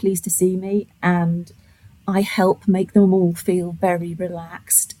and very pleased to see me. And I help make them all feel very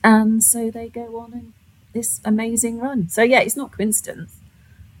relaxed, and so they go on this amazing run. So yeah, it's not coincidence.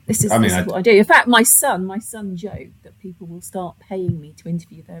 This is what I do. In fact, my son joked that people will start paying me to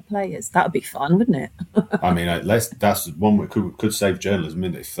interview their players. That would be fun, wouldn't it? I mean, that's one we could save journalism,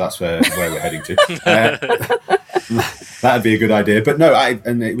 if that's where we're heading to. That'd be a good idea. But no,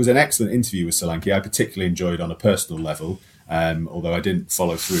 and it was an excellent interview with Solanke. I particularly enjoyed on a personal level, although I didn't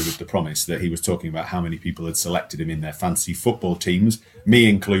follow through with the promise that he was talking about how many people had selected him in their fantasy football teams, me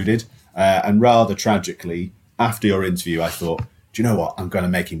included. And rather tragically, after your interview, I thought, do you know what? I'm going to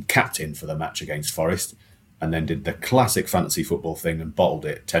make him captain for the match against Forest, and then did the classic fantasy football thing and bottled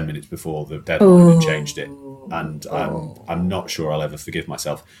it 10 minutes before the deadline and changed it. And I'm not sure I'll ever forgive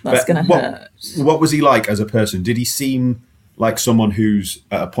myself. That's going to hurt. What was he like as a person? Did he seem like someone who's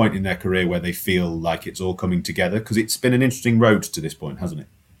at a point in their career where they feel like it's all coming together? Because it's been an interesting road to this point, hasn't it?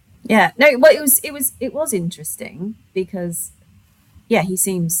 Yeah. No. Well, it was interesting because, yeah, he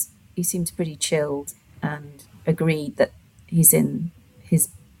seems pretty chilled and agreed that he's in his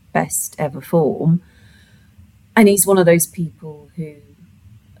best ever form. And he's one of those people who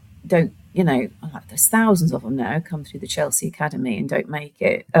don't, like there's thousands of them now come through the Chelsea Academy and don't make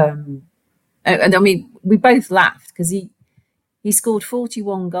it. And I mean, we both laughed because he scored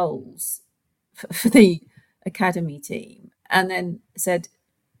 41 goals for the Academy team and then said,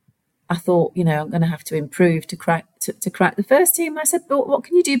 I thought, I'm going to have to improve to crack the first team. I said, but what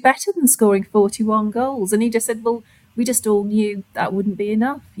can you do better than scoring 41 goals? And he just said, well, we just all knew that wouldn't be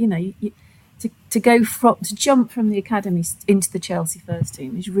enough. To jump from the academy into the Chelsea first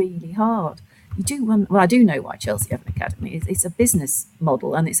team is really hard. I do know why Chelsea have an academy. It's a business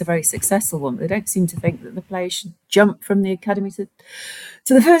model and it's a very successful one. But they don't seem to think that the players should jump from the academy to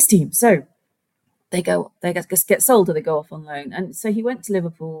the first team. So they get sold or they go off on loan. And so he went to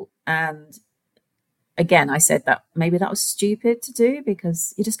Liverpool, and again, I said that maybe that was stupid to do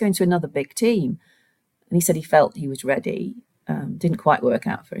because you're just going to another big team. And he said he felt he was ready. Didn't quite work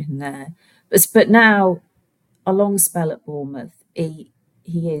out for him there. But now, a long spell at Bournemouth, he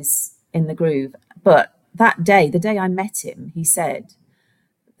is in the groove. But that day, the day I met him, he said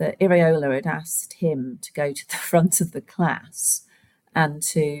that Iraola had asked him to go to the front of the class and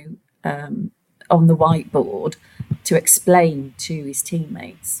to, on the whiteboard, to explain to his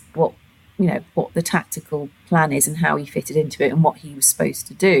teammates what the tactical plan is and how he fitted into it and what he was supposed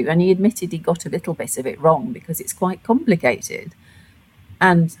to do. And he admitted he got a little bit of it wrong because it's quite complicated.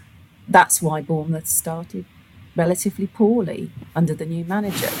 And that's why Bournemouth started relatively poorly under the new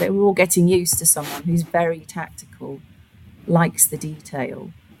manager. They were all getting used to someone who's very tactical, likes the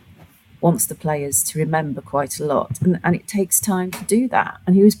detail, wants the players to remember quite a lot. And it takes time to do that.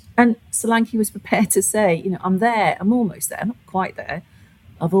 And Solanke was prepared to say, I'm there, I'm almost there, I'm not quite there.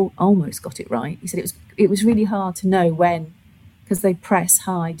 I've almost got it right. He said it was really hard to know when, because they press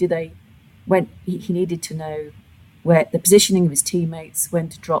high. When he needed to know where the positioning of his teammates, when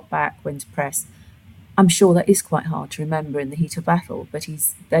to drop back, when to press. I'm sure that is quite hard to remember in the heat of battle, but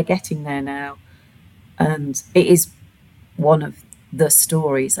they're getting there now, and it is one of the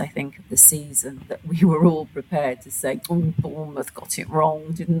stories I think of the season that we were all prepared to say, Bournemouth got it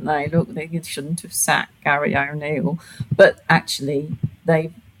wrong, didn't they? Look, they shouldn't have sacked Gary O'Neill, but actually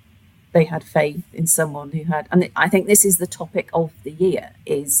they had faith in someone who had, and I think this is the topic of the year,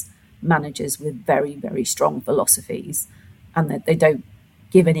 is managers with very, very strong philosophies, and that they don't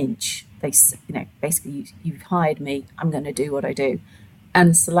give an inch. They, basically, you've hired me, I'm going to do what I do.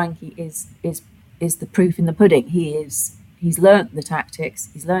 And Solanke is the proof in the pudding. He's learnt the tactics,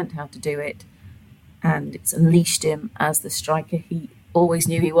 he's learnt how to do it, and it's unleashed him as the striker he always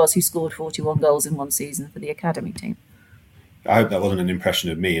knew he was, who scored 41 goals in one season for the academy team. I hope that wasn't an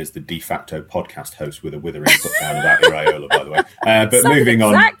impression of me as the de facto podcast host with a withering put down about Iraola, by the way. But moving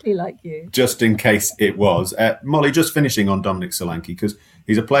on, exactly like you. Just in case it was. Molly, just finishing on Dominic Solanke, because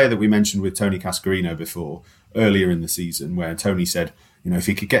he's a player that we mentioned with Tony Cascarino before, earlier in the season, where Tony said, if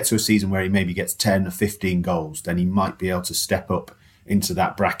he could get to a season where he maybe gets 10 or 15 goals, then he might be able to step up into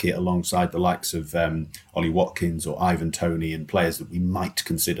that bracket alongside the likes of Ollie Watkins or Ivan Toney and players that we might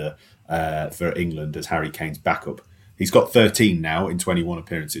consider for England as Harry Kane's backup. He's got 13 now in 21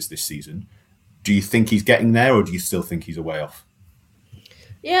 appearances this season. Do you think he's getting there, or do you still think he's a way off?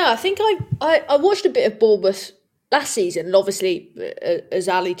 Yeah, I think I watched a bit of Bournemouth last season, and obviously, as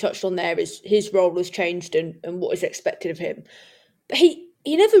Ali touched on there, his role has changed and what is expected of him. But he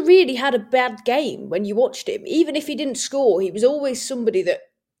never really had a bad game when you watched him. Even if he didn't score, he was always somebody that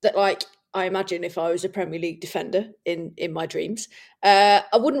like, I imagine if I was a Premier League defender in my dreams, I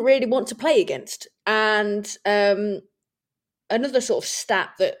wouldn't really want to play against. And another sort of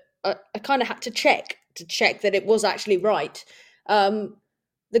stat that I kind of had to check to check that it was actually right.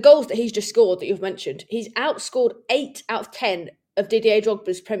 The goals that he's just scored that you've mentioned, he's outscored 8 out of 10 of Didier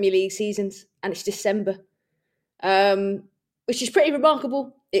Drogba's Premier League seasons, and it's December, which is pretty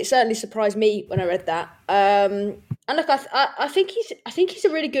remarkable. It certainly surprised me when I read that. And look, I think he's a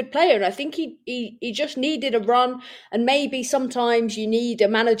really good player, and I think he just needed a run. And maybe sometimes you need a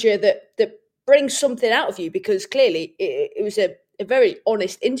manager that brings something out of you, because clearly it was a very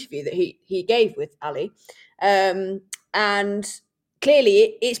honest interview that he gave with Ali, and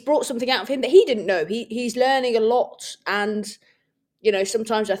clearly it's brought something out of him that he didn't know. He's learning a lot, and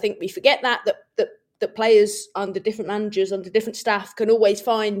sometimes I think we forget that players under different managers, under different staff, can always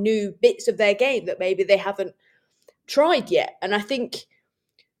find new bits of their game that maybe they haven't tried yet. And I think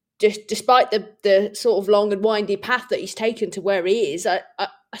despite the sort of long and windy path that he's taken to where he is, I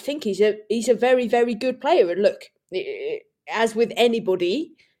think he's a very, very good player. And look, as with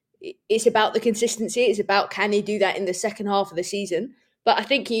anybody, it's about the consistency. It's about, can he do that in the second half of the season? But I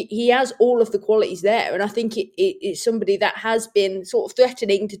think he has all of the qualities there. And I think it's somebody that has been sort of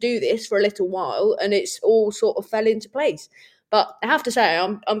threatening to do this for a little while, and it's all sort of fell into place. But I have to say,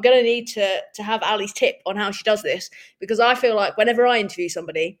 I'm going to need to have Ali's tip on how she does this, because I feel like whenever I interview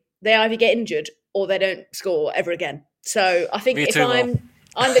somebody, they either get injured or they don't score ever again. So I think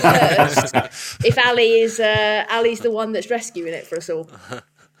I'm the curse, if Ali's the one that's rescuing it for us all.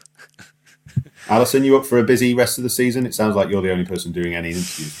 Alison, you up for a busy rest of the season? It sounds like you're the only person doing any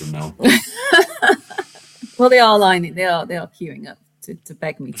interviews from now on. Well, they are queuing up to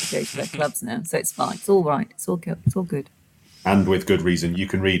beg me to go to their clubs now, so it's fine. It's all right. It's all good. It's all good. And with good reason. You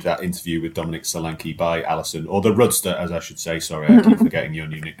can read that interview with Dominic Solanke by Alison, or the Rudster, as I should say. Sorry, I keep forgetting your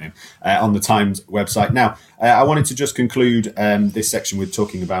new nickname, on the Times website. Now, I wanted to just conclude this section with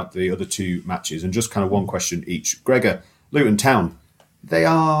talking about the other two matches, and just kind of one question each. Gregor, Luton Town, they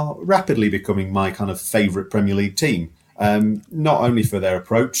are rapidly becoming my kind of favourite Premier League team. Not only for their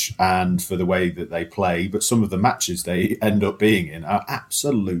approach and for the way that they play, but some of the matches they end up being in are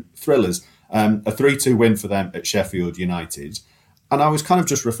absolute thrillers. A 3-2 win for them at Sheffield United. And I was kind of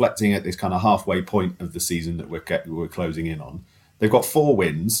just reflecting at this kind of halfway point of the season that we're closing in on. They've got 4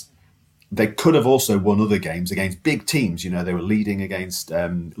 wins. They could have also won other games against big teams. They were leading against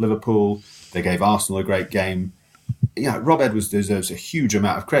Liverpool. They gave Arsenal a great game. Rob Edwards deserves a huge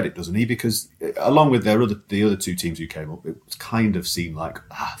amount of credit, doesn't he? Because along with the other two teams who came up, it kind of seemed like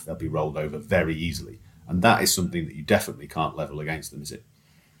they'll be rolled over very easily. And that is something that you definitely can't level against them, is it?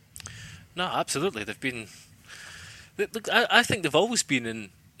 No, absolutely. They've been. Look, I think they've always been in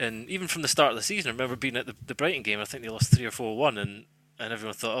even from the start of the season. I remember being at the Brighton game. I think they lost 3 or 4-1, and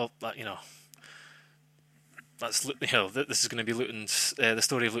everyone thought, this is going to be Luton's the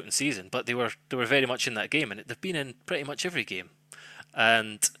story of Luton's season. But they were very much in that game, and they've been in pretty much every game.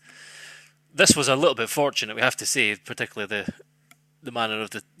 And this was a little bit fortunate, we have to say, particularly the manner of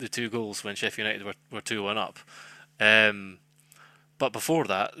the 2 goals when Sheffield United were 2-1 up. But before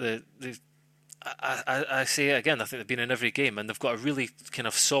that, I say it again, I think they've been in every game, and they've got a really kind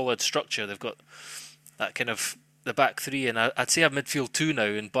of solid structure. They've got that kind of the back 3, and I'd say a midfield 2 now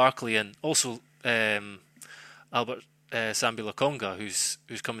in Barkley, and also Albert Sambi Lokonga,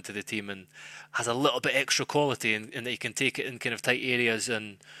 who's coming to the team and has a little bit extra quality in that he can take it in kind of tight areas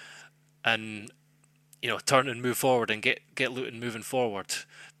and turn and move forward and get Luton moving forward,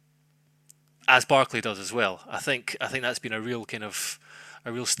 as Barkley does as well. I think that's been a real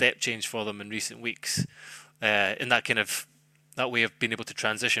step change for them in recent weeks, in that kind of that way of being able to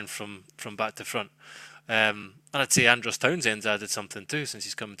transition from back to front. And I'd say Andros Townsend's added something too since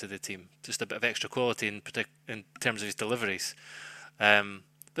he's come to the team, just a bit of extra quality in terms of his deliveries.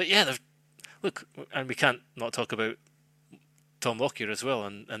 But yeah, look, and we can't not talk about Tom Lockyer as well,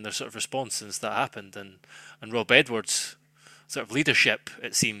 and their sort of response since that happened, and Rob Edwards' sort of leadership,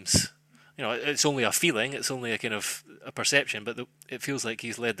 it seems. It's only a feeling, it's only a kind of a perception, but it feels like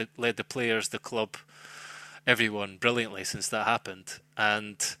he's led the players, the club, everyone brilliantly since that happened,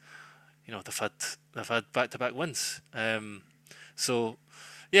 and they've had back-to-back wins. So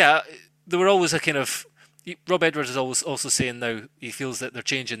yeah, there were always a kind of. Rob Edwards is always also saying now he feels that they're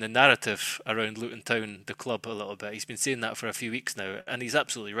changing the narrative around Luton Town, the club, a little bit. He's been saying that for a few weeks now, and he's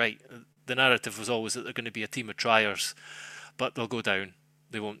absolutely right. The narrative was always that they're going to be a team of triers, but they'll go down.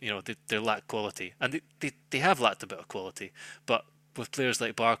 They won't, they lack quality, and they have lacked a bit of quality. But with players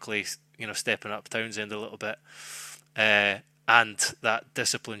like Barkley, stepping up, Townsend a little bit, and that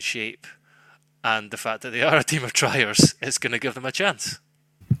disciplined shape, and the fact that they are a team of triers, it's going to give them a chance.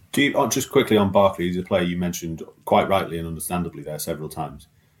 Do you, just quickly on Barkley, he's a player you mentioned quite rightly and understandably there several times.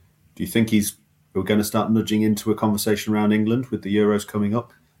 Do you think we're going to start nudging into a conversation around England with the Euros coming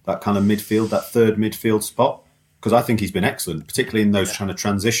up? that kind of midfield, that third midfield spot? Because I think he's been excellent, particularly in those kind of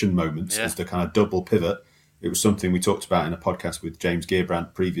transition moments as the kind of double pivot. It was something we talked about in a podcast with James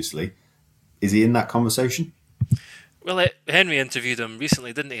Gearbrandt previously. Is he in that conversation? Well, Henry interviewed him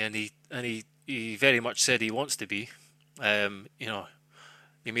recently, didn't he? And he very much said he wants to be.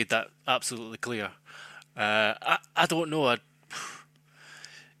 He made that absolutely clear. I don't know. I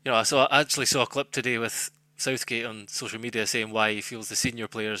actually saw a clip today with Southgate on social media saying why he feels the senior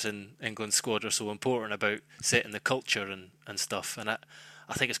players in England's squad are so important about setting the culture and stuff. And I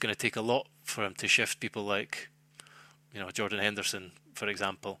think it's going to take a lot for him to shift people like, Jordan Henderson, for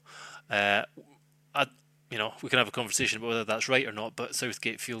example. We can have a conversation about whether that's right or not, but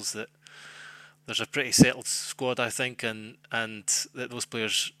Southgate feels that there's a pretty settled squad, I think, and that those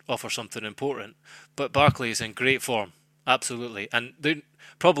players offer something important. But Barkley is in great form, absolutely. And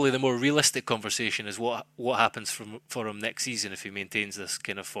probably the more realistic conversation is what happens for him next season if he maintains this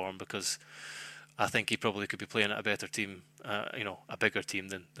kind of form, because I think he probably could be playing at a better team, a bigger team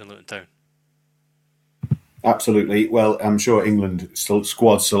than Luton Town. Absolutely. Well, I'm sure England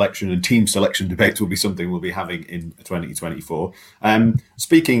squad selection and team selection debates will be something we'll be having in 2024.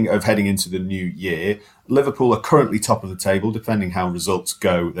 Speaking of heading into the new year, Liverpool are currently top of the table. Depending how results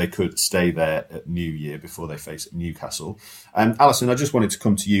go, they could stay there at New Year before they face Newcastle. Alison, I just wanted to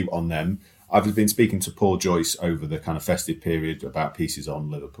come to you on them. I've been speaking to Paul Joyce over the kind of festive period about pieces on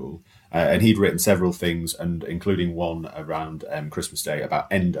Liverpool, and he'd written several things, and including one around Christmas Day about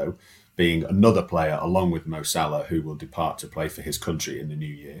Endo being another player along with Mo Salah who will depart to play for his country in the new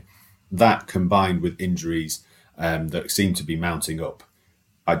year. That combined with injuries that seem to be mounting up.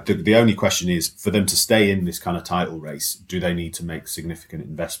 The only question is, for them to stay in this kind of title race, do they need to make significant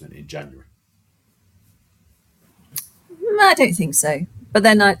investment in January? I don't think so. But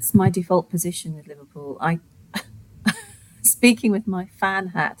then it's my default position with Liverpool. Speaking with my fan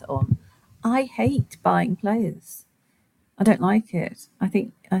hat on, I hate buying players. I don't like it. I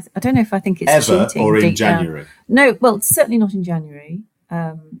don't know if I think it's ever cheating or in deep January. Down. No, well, certainly not in January.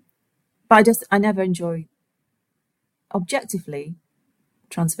 But I never enjoy objectively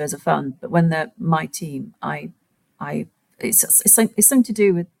transfers are fun. But when they're my team, it's something to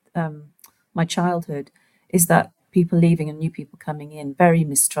do with my childhood. Is that people leaving and new people coming in? Very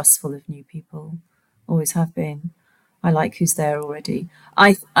mistrustful of new people. Always have been. I like who's there already.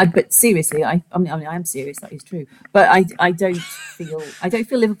 But seriously, I am serious. That is true. But I don't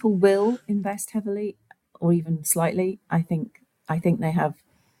feel Liverpool will invest heavily or even slightly. I think they have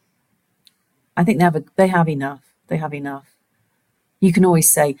enough. They have enough. You can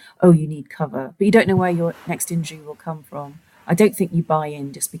always say, oh, you need cover, but you don't know where your next injury will come from. I don't think you buy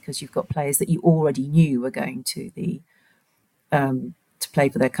in just because you've got players that you already knew were going to the to play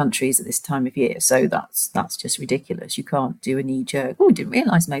for their countries at this time of year. So that's just ridiculous. You can't do a knee-jerk, oh, I didn't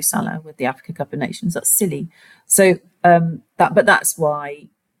realise Mo Salah with the Africa Cup of Nations. That's silly. So but that's why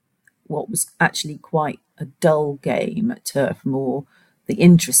what was actually quite a dull game at Turf Moor, the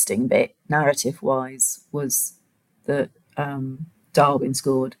interesting bit, narrative-wise, was that Darwin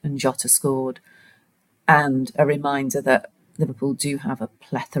scored and Jota scored, and a reminder that Liverpool do have a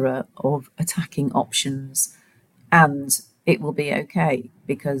plethora of attacking options, and it will be okay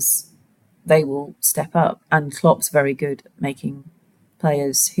because they will step up. And Klopp's very good at making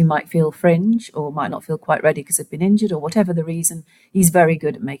players who might feel fringe or might not feel quite ready because they've been injured or whatever the reason, he's very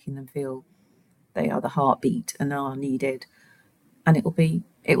good at making them feel they are the heartbeat and are needed. And it will be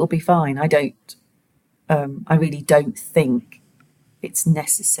fine. I really don't think it's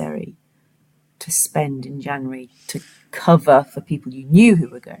necessary to spend in January to cover for people you knew who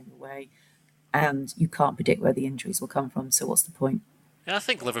were going away, and you can't predict where the injuries will come from. So what's the point? Yeah, I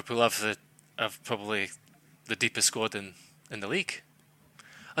think Liverpool have probably the deepest squad in the league.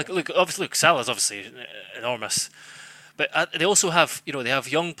 Look, Salah's obviously enormous, but they also have, they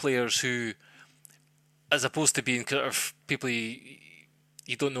have young players who, as opposed to being kind of people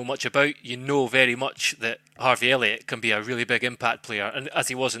you don't know much about, you know very much that Harvey Elliott can be a really big impact player, and as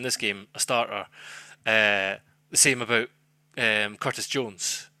he was in this game, a starter. The same about Curtis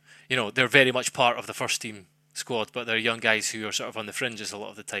Jones. They're very much part of the first team squad, but they're young guys who are sort of on the fringes a lot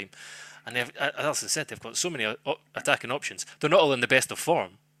of the time. And as Alison said, they've got so many attacking options. They're not all in the best of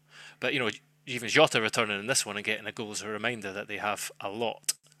form, but even Jota returning in this one and getting a goal is a reminder that they have a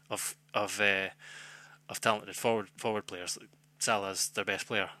lot of talented forward players. Salah's their best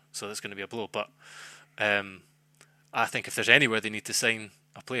player, so that's going to be a blow. But I think if there's anywhere they need to sign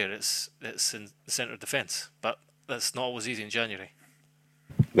a player, it's in the centre of defence. But that's not always easy in January.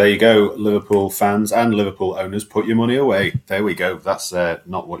 There you go, Liverpool fans and Liverpool owners, put your money away. There we go. That's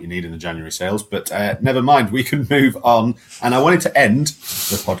not what you need in the January sales, but never mind. We can move on. And I wanted to end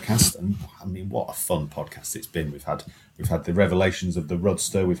the podcast, and I mean, what a fun podcast it's been. We've had the revelations of the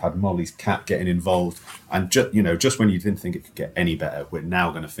Rudster. We've had Molly's cat getting involved, and just when you didn't think it could get any better, we're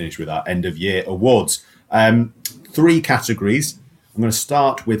now going to finish with our end of year awards. 3 categories. I'm going to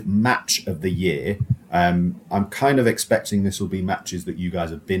start with match of the year. I'm kind of expecting this will be matches that you guys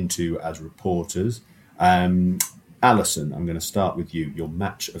have been to as reporters. Alison, I'm going to start with you. Your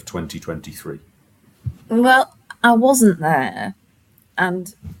match of 2023. Well, I wasn't there,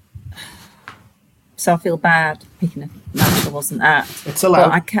 and so I feel bad picking a match I wasn't at. It's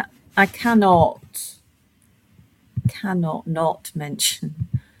allowed. But I cannot not mention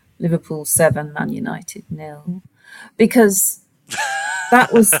Liverpool 7, Man United 0, because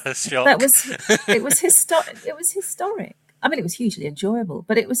it was historic. It was historic. I mean, it was hugely enjoyable,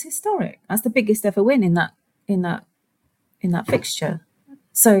 but it was historic. That's the biggest ever win in that fixture.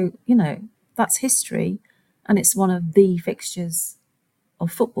 So, that's history, and it's one of the fixtures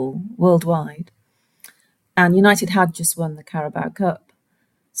of football worldwide. And United had just won the Carabao Cup,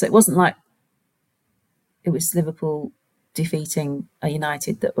 so it wasn't like it was Liverpool defeating a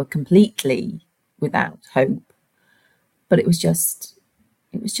United that were completely without hope. But it was just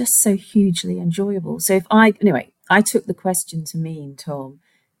so hugely enjoyable. So I took the question to mean, Tom,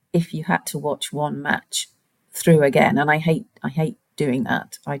 if you had to watch one match through again, and I hate doing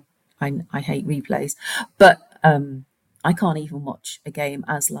that. I hate replays, but I can't even watch a game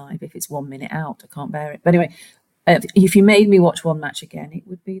as live if it's 1 minute out. I can't bear it. But anyway, if you made me watch one match again, it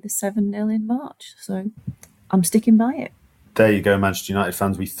would be the 7-0 in March. So I'm sticking by it. There you go, Manchester United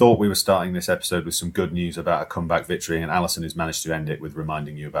fans. We thought we were starting this episode with some good news about a comeback victory, and Alison has managed to end it with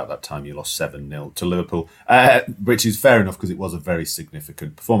reminding you about that time you lost 7-0 to Liverpool, which is fair enough because it was a very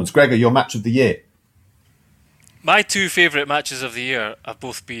significant performance. Gregor, your match of the year? My 2 favourite matches of the year have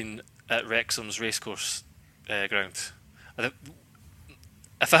both been at Wrexham's racecourse ground.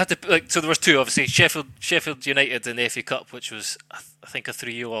 If I had to, so there was 2, obviously, Sheffield United in the FA Cup, which was, I think, a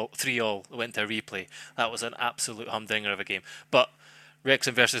 3-3 went to a replay. That was an absolute humdinger of a game. But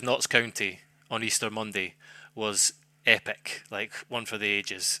Wrexham versus Notts County on Easter Monday was epic, like one for the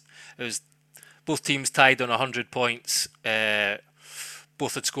ages. It was both teams tied on 100 points.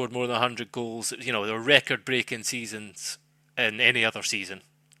 Both had scored more than 100 goals. They were record-breaking seasons in any other season.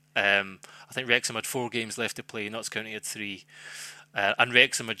 I think Wrexham had 4 games left to play. Notts County had 3. And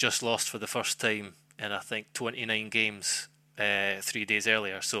Wrexham had just lost for the first time in, I think, 29 games 3 days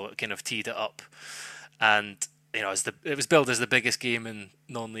earlier. So it kind of teed it up. And, it was billed as the biggest game in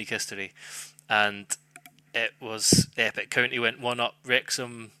non-league history. And it was epic. County went 1 up.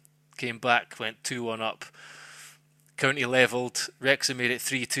 Wrexham came back, went 2-1 up. County levelled. Wrexham made it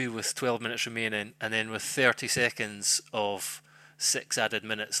 3-2 with 12 minutes remaining. And then with 30 seconds of 6 added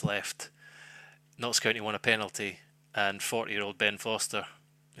minutes left, Notts County won a penalty. And 40-year-old Ben Foster,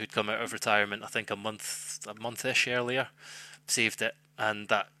 who'd come out of retirement, I think a month-ish earlier, saved it, and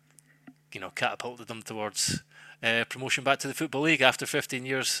that, catapulted them towards promotion back to the Football League after 15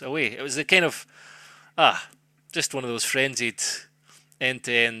 years away. It was a kind of, just one of those frenzied,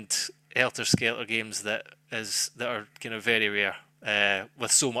 end-to-end, helter-skelter games that are kind of very rare,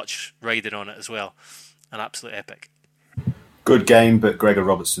 with so much riding on it as well. An absolute epic. Good game, but Gregor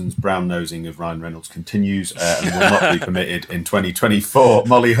Robertson's brown-nosing of Ryan Reynolds continues and will not be permitted in 2024.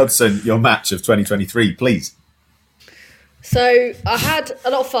 Molly Hudson, your match of 2023, please. So I had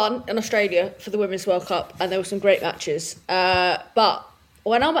a lot of fun in Australia for the Women's World Cup, and there were some great matches. But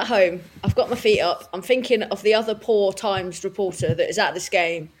when I'm at home, I've got my feet up. I'm thinking of the other poor Times reporter that is at this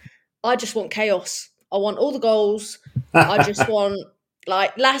game. I just want chaos. I want all the goals. I just want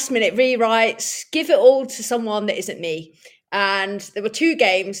last-minute rewrites. Give it all to someone that isn't me. And there were 2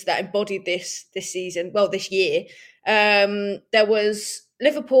 games that embodied this season, this year. There was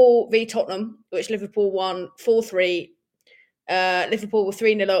Liverpool v Tottenham, which Liverpool won 4-3. Liverpool were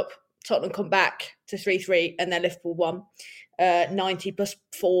 3-0 up. Tottenham come back to 3-3, and then Liverpool won. 90 plus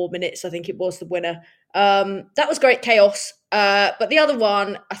 4 minutes, I think it was the winner. That was great chaos. But the other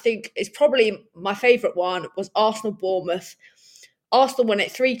one, I think, is probably my favourite one, was Arsenal-Bournemouth. Arsenal won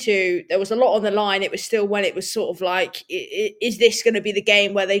it 3-2. There was a lot on the line. It was still when it was sort of like, is this going to be the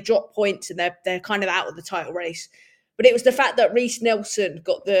game where they drop points and they're kind of out of the title race? But it was the fact that Reece Nelson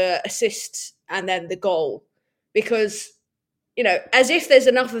got the assist and then the goal. Because, as if there's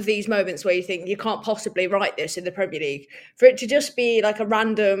enough of these moments where you think you can't possibly write this in the Premier League, for it to just be like a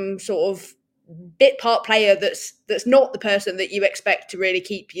random sort of bit part player that's not the person that you expect to really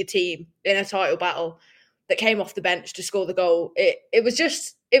keep your team in a title battle, that came off the bench to score the goal. It was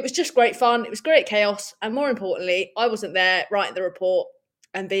just it was just great fun. It was great chaos. And more importantly, I wasn't there writing the report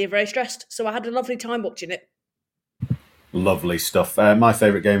and being very stressed. So I had a lovely time watching it. Lovely stuff. My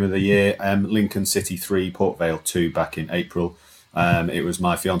favourite game of the year, Lincoln City 3, Port Vale 2 back in April. It was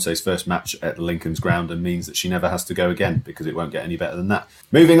my fiance's first match at Lincoln's ground and means that she never has to go again because it won't get any better than that.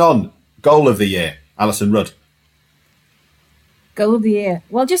 Moving on, goal of the year, Alison Rudd. Goal of the year.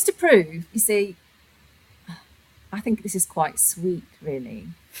 Well, just to prove, you see, I think this is quite sweet, really,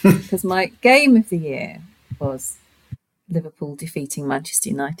 because my game of the year was Liverpool defeating Manchester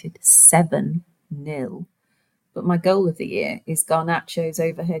United 7-0. But my goal of the year is Garnacho's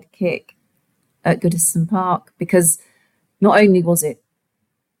overhead kick at Goodison Park, because not only was it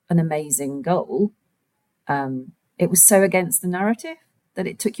an amazing goal, it was so against the narrative that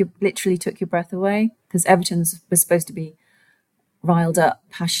it literally took your breath away, because Everton was supposed to be riled up,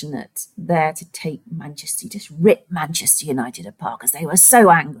 passionate, there to take Manchester, just rip Manchester United apart because they were so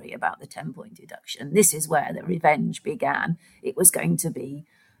angry about the 10-point deduction. This is where the revenge began. It was going to be,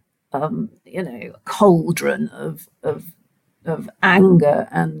 a cauldron of anger,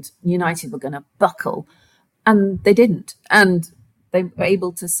 and United were going to buckle, and they didn't. And they were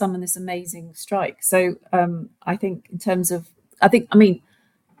able to summon this amazing strike. So I think in terms of, there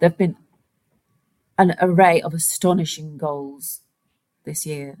have been an array of astonishing goals this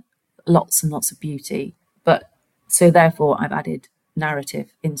year, lots and lots of beauty. But so therefore I've added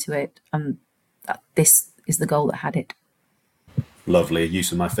narrative into it, and this is the goal that had it. Lovely.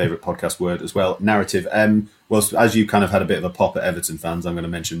 Use of my favourite podcast word as well, narrative. Well, as you kind of had a bit of a pop at Everton fans, I'm going to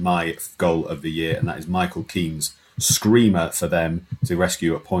mention my goal of the year, and that is Michael Keane's screamer for them to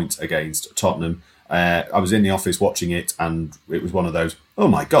rescue a point against Tottenham. I was in the office watching it, and it was one of those, oh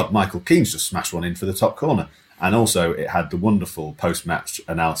my God, Michael Keane's just smashed one in for the top corner. And also it had the wonderful post-match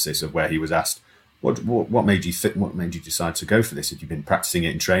analysis of where he was asked, what made you fit? What made you decide to go for this? Had you been practicing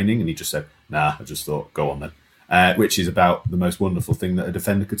it in training? And he just said, nah, I just thought, go on then. Which is about the most wonderful thing that a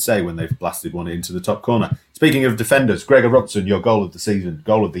defender could say when they've blasted one into the top corner. Speaking of defenders, Gregor Robson, your goal of the season,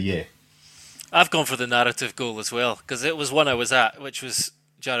 goal of the year. I've gone for the narrative goal as well, because it was one I was at, which was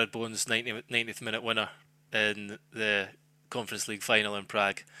Jared Bowen's 90th minute winner in the Conference League final in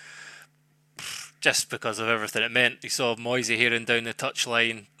Prague. Just because of everything it meant. You saw Moise hearing down the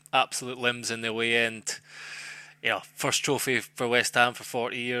touchline, absolute limbs in the away end. First trophy for West Ham for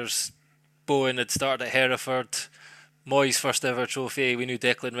 40 years. Bowen had started at Hereford. Moyes' first ever trophy. We knew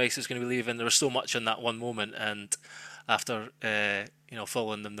Declan Rice was going to be leaving. There was so much in that one moment, and after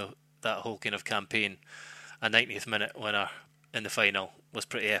following them that whole kind of campaign, a 90th minute winner in the final was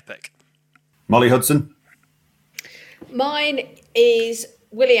pretty epic. Molly Hudson. Mine is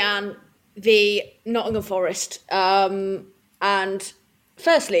Willian v Nottingham Forest, and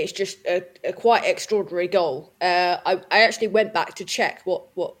firstly, it's just a quite extraordinary goal. I actually went back to check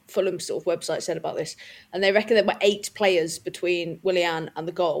what Fulham's sort of website said about this, and they reckon there were 8 players between Willian and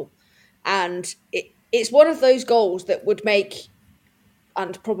the goal. And it's one of those goals that would make,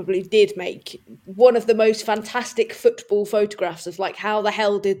 and probably did make, one of the most fantastic football photographs of like, how the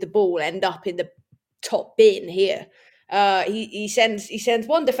hell did the ball end up in the top bin here? He sends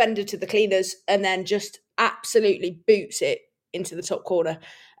one defender to the cleaners and then just absolutely boots it into the top corner.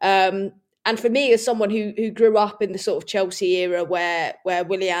 And for me, as someone who grew up in the sort of Chelsea era where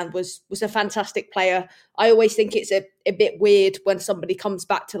Willian was a fantastic player, I always think it's a bit weird when somebody comes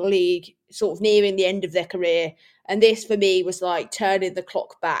back to the league sort of nearing the end of their career. And this for me was like turning the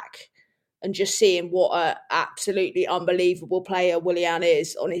clock back and just seeing what an absolutely unbelievable player Willian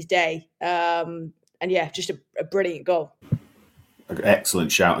is on his day. And yeah, just a brilliant goal.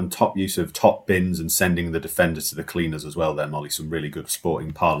 Excellent shout, and top use of top bins and sending the defenders to the cleaners as well there, Molly. Some really good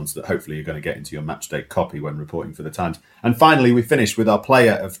sporting parlance that hopefully you're going to get into your matchday copy when reporting for the Times. And finally, we finish with our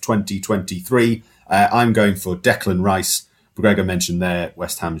player of 2023. I'm going for Declan Rice. Gregor mentioned there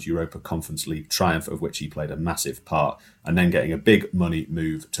West Ham's Europa Conference League triumph, of which he played a massive part, and then getting a big money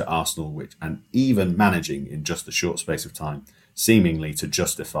move to Arsenal, and even managing in just a short space of time seemingly to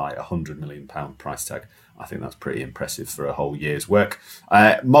justify a £100 million price tag. I think that's pretty impressive for a whole year's work.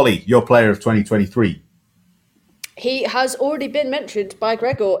 Molly, your player of 2023. He has already been mentioned by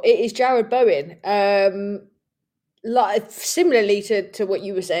Gregor. It is Jared Bowen. Similarly to what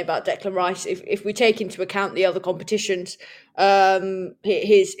you were saying about Declan Rice, if we take into account the other competitions,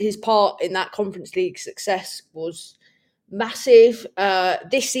 his part in that Conference League success was massive.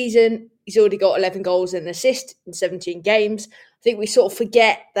 This season, he's already got 11 goals and an assist in 17 games. I think we sort of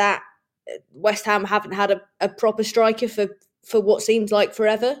forget that West Ham haven't had a proper striker for what seems like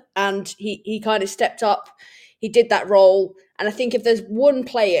forever, and he kind of stepped up. He did that role, and I think if there's one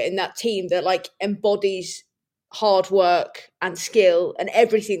player in that team that like embodies hard work and skill and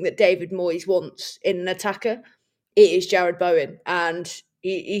everything that David Moyes wants in an attacker, it is Jarrod Bowen. And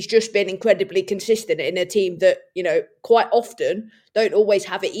he's just been incredibly consistent in a team that, you know, quite often don't always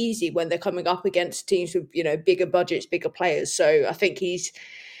have it easy when they're coming up against teams with, you know, bigger budgets, bigger players. So I think he's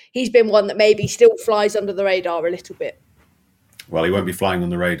been one that maybe still flies under the radar a little bit. Well, he won't be flying on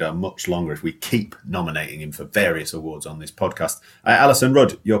the radar much longer if we keep nominating him for various awards on this podcast. Alison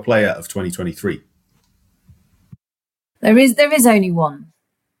Rudd, your player of 2023. There is only one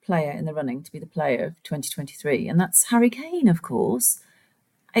player in the running to be the player of 2023, and that's Harry Kane, of course.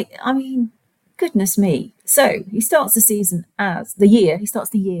 I mean, goodness me. So he starts the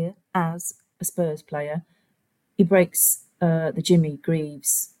year as a Spurs player. He breaks the Jimmy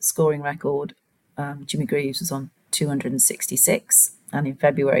Greaves scoring record. Jimmy Greaves was on 266, and in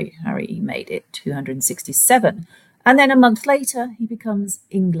February, Harry made it 267. And then a month later, he becomes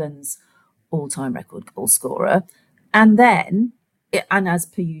England's all-time record goal scorer. And then, and as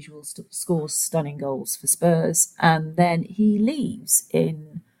per usual, scores stunning goals for Spurs. And then he leaves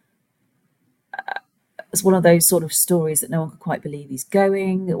in it's one of those sort of stories that no one can quite believe he's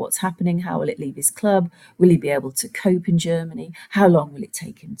going. What's happening? How will it leave his club? Will he be able to cope in Germany? How long will it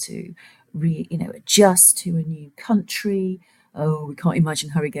take him to adjust to a new country? Oh, we can't imagine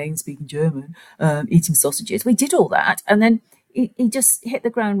Harry Kane speaking German, eating sausages. We did all that. And then he just hit the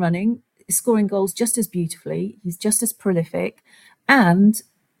ground running, scoring goals just as beautifully. He's just as prolific. And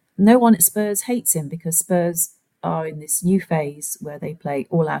no one at Spurs hates him because Spurs are in this new phase where they play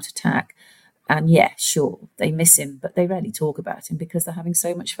all-out attack. And yeah, sure, they miss him, but they rarely talk about him because they're having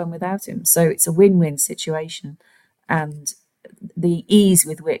so much fun without him. So it's a win-win situation. And the ease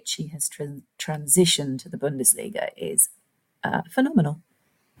with which he has transitioned to the Bundesliga is phenomenal.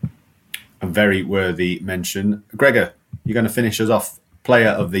 A very worthy mention. Gregor, you're going to finish us off. Player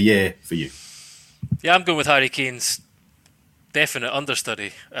of the year for you. Yeah, I'm going with Harry Kane's definite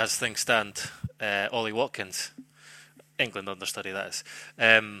understudy as things stand, Ollie Watkins. England understudy, that is.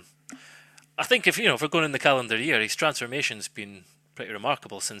 I think if we're going in the calendar year, his transformation's been pretty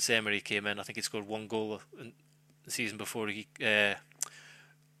remarkable since Emery came in. I think he scored one goal in the season before he,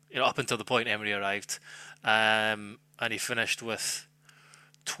 up until the point Emery arrived, and he finished with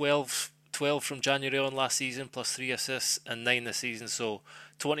 12 from January on last season, plus 3 assists and 9 this season. So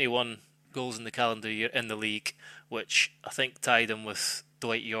 21 goals in the calendar year in the league, which I think tied him with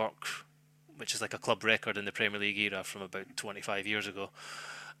Dwight York, which is like a club record in the Premier League era from about 25 years ago.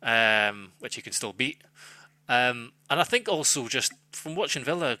 Which he can still beat. And I think also just from watching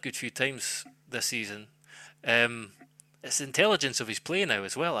Villa a good few times this season, it's the intelligence of his play now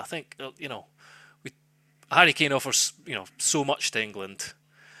as well. I think, Harry Kane offers, so much to England,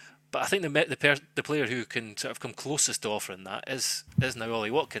 but I think the player who can sort of come closest to offering that is now Ollie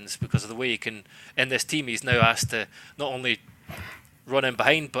Watkins, because of the way he can, in this team, he's now asked to not only run in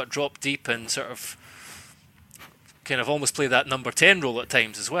behind, but drop deep and sort of kind of almost play that number 10 role at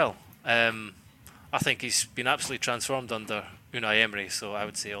times as well. I think he's been absolutely transformed under Unai Emery, so I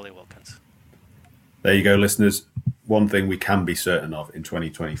would say Ollie Watkins. There you go, listeners. One thing we can be certain of in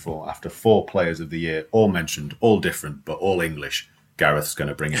 2024, after 4 players of the year, all mentioned, all different, but all English, Gareth's going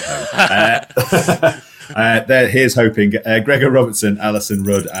to bring it home. Here's hoping. Gregor Robertson, Alison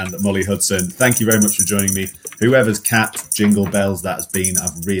Rudd and Molly Hudson, thank you very much for joining me. Whoever's cat jingle bells that has been,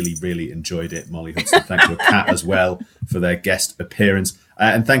 I've really, really enjoyed it. Molly Hudson, thank you, Cat as well, for their guest appearance.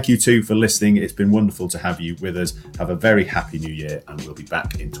 And thank you too for listening. It's been wonderful to have you with us. Have a very happy new year, and we'll be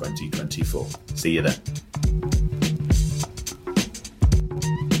back in 2024. See you then.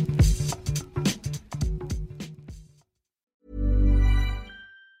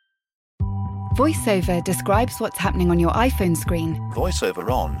 VoiceOver describes what's happening on your iPhone screen, VoiceOver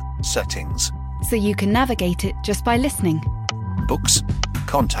on, settings, so you can navigate it just by listening. books,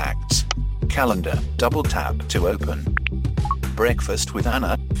 contacts, calendar, double tap to open. Breakfast with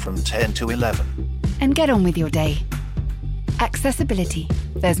Anna from 10 to 11. And get on with your day. Accessibility.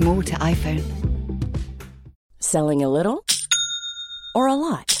 There's more to iPhone. Selling a little or a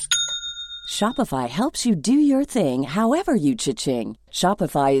lot? Shopify helps you do your thing however you cha-ching.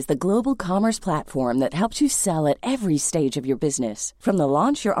 Shopify is the global commerce platform that helps you sell at every stage of your business. From the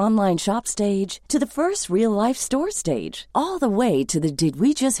launch your online shop stage to the first real-life store stage, all the way to the did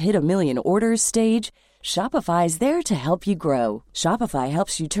we just hit a million orders stage. Shopify is there to help you grow. Shopify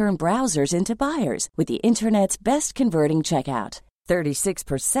helps you turn browsers into buyers with the internet's best converting checkout.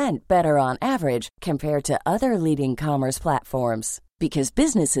 36% better on average compared to other leading commerce platforms. Because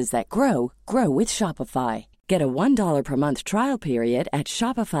businesses that grow, grow with Shopify. Get a $1 per month trial period at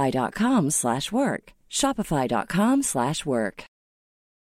shopify.com/work. Shopify.com/work.